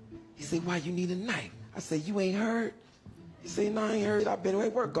 yeah. He say, why you need a knife? I say, you ain't heard? He say, no, I ain't heard. I've been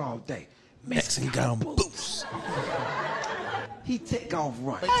at work all day. Mexican got on boots. He take off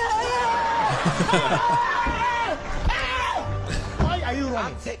running. Why are you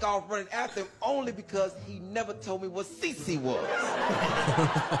running? I take off running after him only because he never told me what CC was.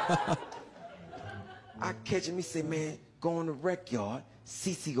 I catch him, he say, man, go on the rec yard.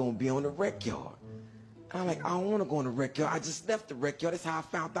 CC gonna be on the rec yard. And I'm like, I don't wanna go on the rec yard. I just left the rec yard. That's how I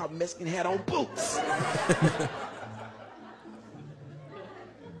found out Mexican had on boots.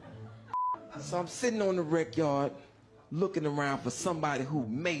 So I'm sitting on the rec yard looking around for somebody who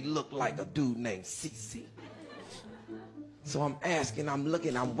may look like a dude named CC. So I'm asking, I'm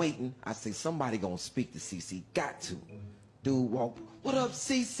looking, I'm waiting. I say, somebody gonna speak to CC. Got to. Dude walk, what up,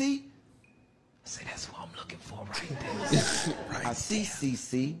 CC? I say, that's what I'm looking for right there. I see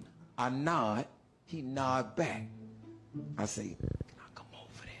CC. I nod. He nod back. I say, can I come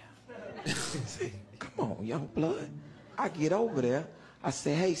over there? He say, come on, young blood. I get over there. I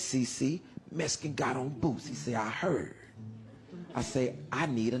say, hey, CC, Mexican got on boots. He say, I heard. I say, I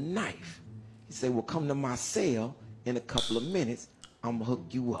need a knife. He say, well, come to my cell in a couple of minutes. I'm gonna hook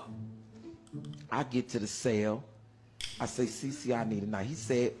you up. I get to the cell. I say, CC, I need a knife. He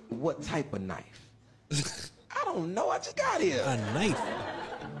said, what type of knife? I don't know. I just got here. A knife.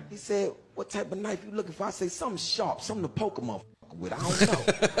 He said, what type of knife you looking for? I say, something sharp, something to poke a motherfucker with. I don't know.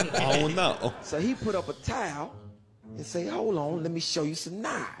 I don't know. So he put up a towel and say, hold on, let me show you some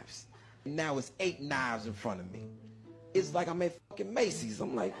knives. Now it's 8 knives in front of me. It's like I'm at fucking Macy's.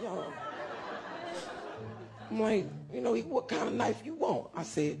 I'm like, yo. I'm like, what kind of knife you want? I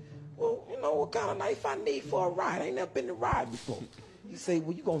said, well, what kind of knife I need for a ride? I ain't never been to ride before. He said,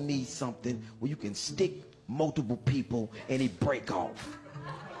 well, you gonna need something where you can stick multiple people and it break off.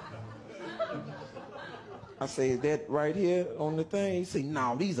 I say, is that right here on the thing? He said,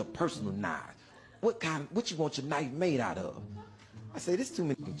 no, these are personal knives. What you want your knife made out of? I say, there's too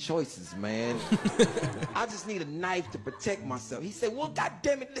many choices, man. I just need a knife to protect myself. He said, well,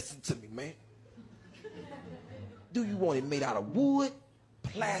 goddamn it, listen to me, man. Do you want it made out of wood,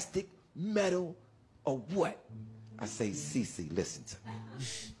 plastic, metal, or what? I say, Cece, listen to me.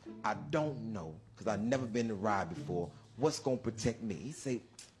 I don't know, because I've never been to ride before, what's going to protect me. He say,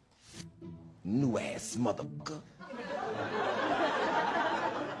 new ass motherfucker.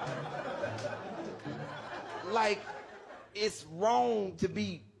 Like, it's wrong to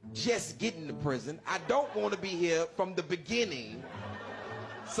be just getting to prison. I don't want to be here from the beginning.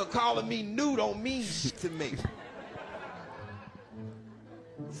 So calling me new don't mean shit to me.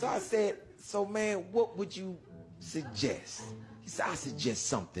 So I said, so man, what would you suggest? He said, I suggest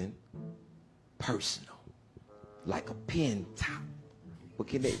something personal, like a pen top.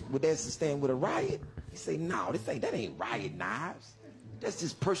 But would that sustain with a riot? He said, no, that ain't riot knives. That's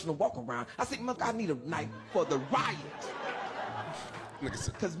just personal walk around. I said, look, I need a knife for the riot.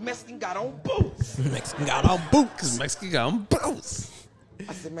 Because Mexican got on boots. Mexican got on boots. Mexican got on boots.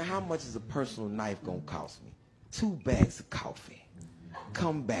 I said, man, how much is a personal knife going to cost me? 2 bags of coffee.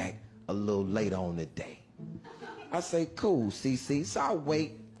 Come back a little later on the day. I say, cool, CC. So I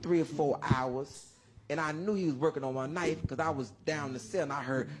wait 3 or 4 hours, and I knew he was working on my knife because I was down the cell and I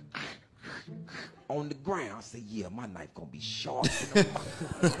heard on the ground. I said, yeah, my knife gonna be sharp. Sharp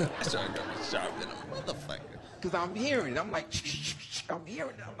than a motherfucker. Because I'm hearing it. I'm like, I'm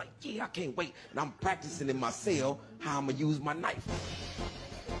hearing it. I'm like, yeah, I can't wait. And I'm practicing in my cell how I'm gonna use my knife.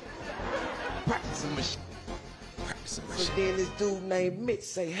 Practicing my shit. So then this dude named Mitch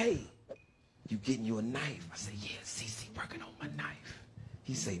say, hey, you getting you a knife? I say, yeah, CC working on my knife.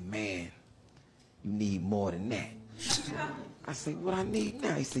 He say, man, you need more than that. I say, what I need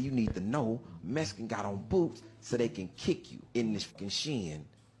now? He said, you need to know Mexican got on boots so they can kick you in this fucking shin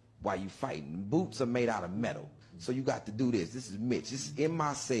while you fighting. Boots are made out of metal. So you got to do this. This is Mitch. This is in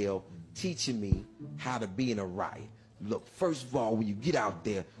my cell teaching me how to be in a riot. Look, first of all, when you get out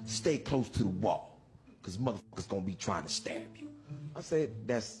there, stay close to the wall. Because motherfuckers going to be trying to stab you. I said,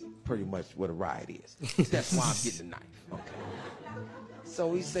 that's pretty much what a riot is. That's why I'm getting the knife. Okay.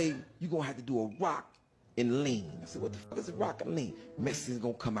 So he say, you're going to have to do a rock and lean. I said, what the fuck is a rock and lean? Mexicans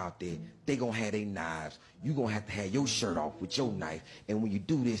going to come out there. They going to have their knives. You're going to have your shirt off with your knife. And when you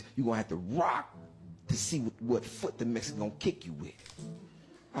do this, you're going to have to rock to see what foot the Mexican going to kick you with.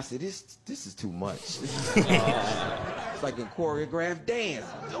 I said, this is too much. It's like a choreographed dance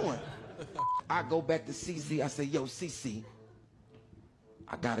I'm doing. I go back to CC. I say, yo, CC,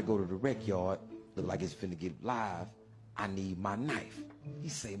 I got to go to the rec yard. Look like it's finna get live. I need my knife. He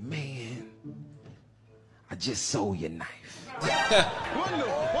say, man, I just sold your knife. CC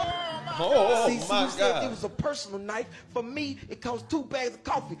my said God. it was a personal knife. For me, it costs 2 bags of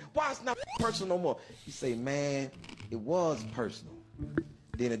coffee. Why it's not personal no more? He say, man, it was personal.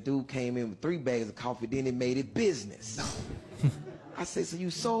 Then a dude came in with 3 bags of coffee. Then it made it business. I said, so you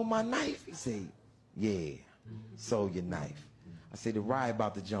sold my knife? He said, yeah, sold your knife. I said, the riot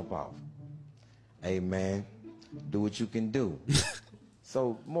about to jump off. Hey, man, do what you can do.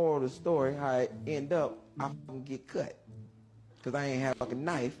 So, moral of the story, how it end up, I fucking get cut. Because I ain't have like a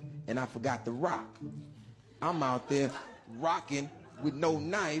knife, and I forgot to rock. I'm out there rocking with no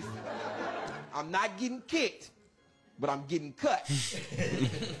knife. I'm not getting kicked, but I'm getting cut.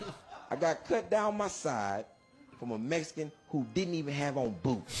 I got cut down my side from a Mexican who didn't even have on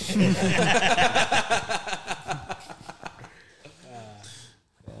boots.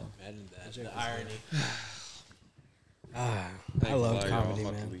 The irony. I love comedy, I'll have to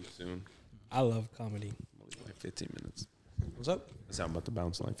man. leave soon. I love comedy. I'll leave in like 15 minutes. What's up? I said I'm about to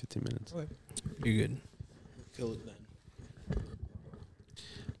bounce in like 15 minutes. Okay. You're good. Kill it then.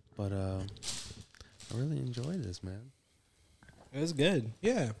 But I really enjoyed this, man. It was good.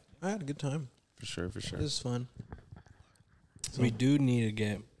 Yeah, I had a good time. For sure, for sure. It was fun. We do need to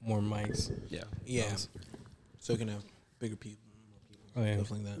get more mics. Yeah. Yeah. So you can have bigger people. Oh, yeah.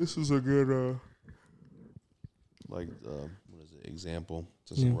 Stuff like that. This was a good, what is it, example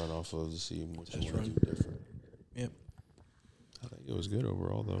to run off of to see what you want to do different. Yep. I think it was good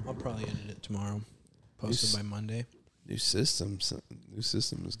overall, though. I'll probably edit it tomorrow. Post it by Monday. New system is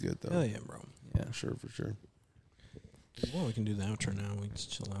good, though. Oh, yeah, bro. Yeah, for sure. Well, we can do the outro now. We can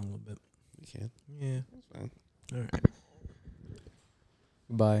just chill out a little bit. We can. Yeah. That's fine. All right.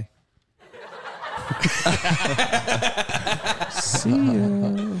 Bye. See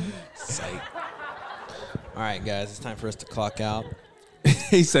ya. Psych. All right, guys. It's time for us to clock out.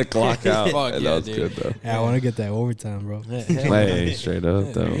 He said clock out. Fuck that yeah, was dude. good, though. Yeah, I want to get that overtime, bro. Hey, straight up,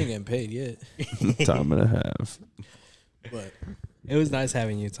 You though. ain't getting paid yet. Time and a half. But It was nice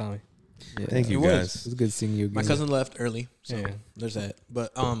having you, Tommy. Yeah. Thank you, It was. guys. It was good seeing you again. my cousin left early, so Yeah. there's that.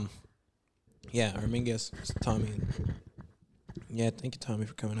 But yeah, our main guest is Tommy. Yeah, thank you, Tommy,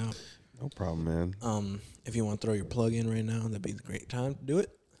 for coming out. No problem, man. If you want to throw your plug in right now, that'd be the great time to do it.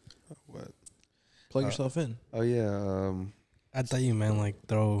 What? Plug yourself in. Oh yeah. I thought you meant like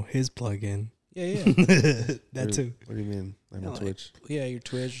throw his plug in. Yeah, yeah. That too. What do you mean? Like on like- Twitch? Yeah, your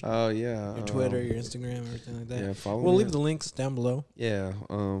Twitch, Oh yeah. your Twitter, your Instagram, everything like that. Yeah, follow We'll me. leave the links down below. Yeah.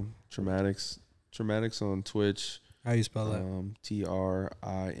 Traumatics on Twitch. How you spell that?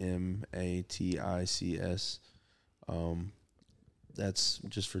 TRIMATICS. That's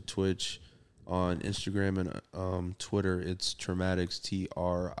just for Twitch. On Instagram and Twitter, it's Traumatics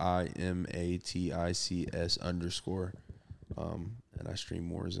TRIMATICS_. And I stream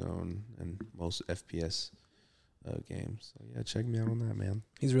Warzone and most FPS games. So yeah, check me out on that, man.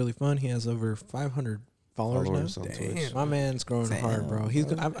 He's really fun. He has over 500 followers now. On Twitch. My man's growing hard, bro.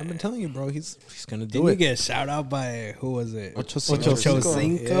 I've been telling you, bro. He's gonna do Did you it. get a shout out by who was it? Ocho Ocho Cinco.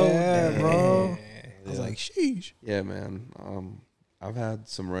 Cinco. Yeah, bro. I was Yeah. like, sheesh. Yeah, man. I've had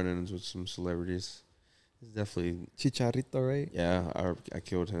some run-ins with some celebrities. It's definitely, Chicharito, right? yeah. I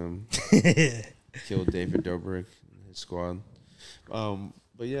killed him. Killed David Dobrik and his squad.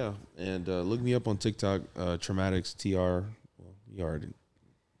 But yeah, and look me up on TikTok, Traumatics TR. Well, you already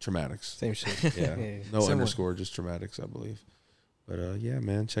Traumatics. Same shit. Yeah, Yeah. no Similar. underscore, just Traumatics, I believe. But yeah,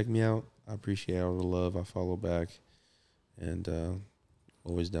 man, check me out. I appreciate all the love. I follow back, and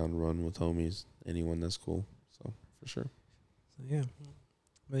always down to run with homies. Anyone that's cool. So for sure. So yeah,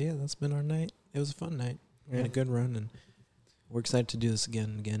 but yeah, that's been our night. It was a fun night. We had a good run, and we're excited to do this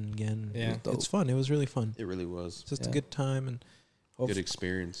again. Yeah. It's fun. It was really fun. It really was It's just a Yeah. good time, and good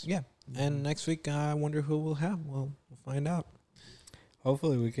experience. yeah. And next week, I wonder who we'll have. We'll find out.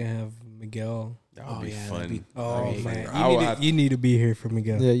 Hopefully we can have Miguel. That would Oh, be yeah, fun. that'd be Oh great. man, I would- you need to be here for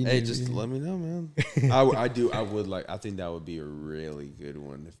Miguel. Yeah. You Hey, need just to be- let me know, man. I would like. I think that would be a really good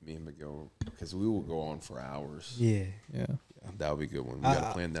one if me and Miguel, because we will go on for hours. Yeah. Yeah. Yeah, that would be a good one. We I-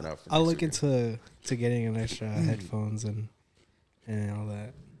 gotta plan that out. For I'll next look weekend. into getting an extra headphones and all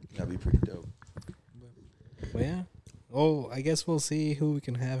that. That'd be pretty dope. But yeah. Oh, I guess we'll see who we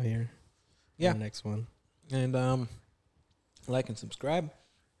can have here. Yeah. For the next one. And like and subscribe.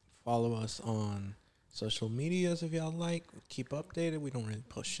 Follow us on social medias if y'all like. Keep updated. We don't really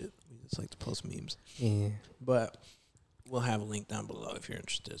post shit. We just like to post memes. Yeah. But we'll have a link down below if you're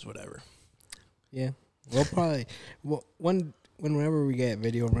interested. It's whatever. Yeah. We'll probably whenever we get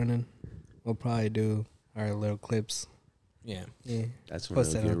video running, we'll probably do our little clips. Yeah. Yeah. That's when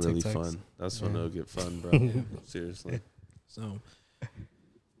Post it'll that get on really TikToks. fun. That's when Yeah. it'll get fun, bro. Seriously. So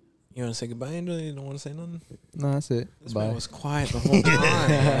you want to say goodbye, Angela? You don't want to say nothing? No, that's it. This Bye. man was quiet the whole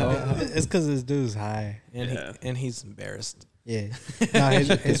time, bro. It's because this dude's high. And Yeah. and he's embarrassed. Yeah. No,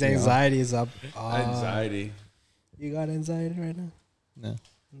 his anxiety is up. Anxiety. You got anxiety right now? No.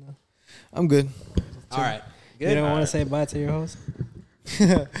 No. I'm good. All right. You don't want to say bye to your host?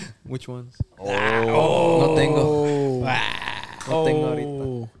 Which ones? Oh. No tengo. No Oh. tengo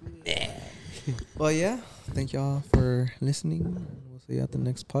ahorita. Well, yeah. Thank y'all for listening. We'll see you at the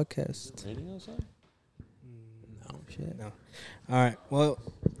next podcast. Anything else? Son? No. Shit. No. All right. Well,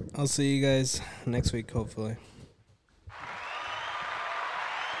 I'll see you guys next week, hopefully.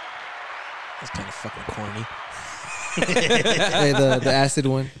 That's kind of fucking corny. Hey, the acid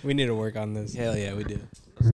one. We need to work on this. Hell yeah, we do.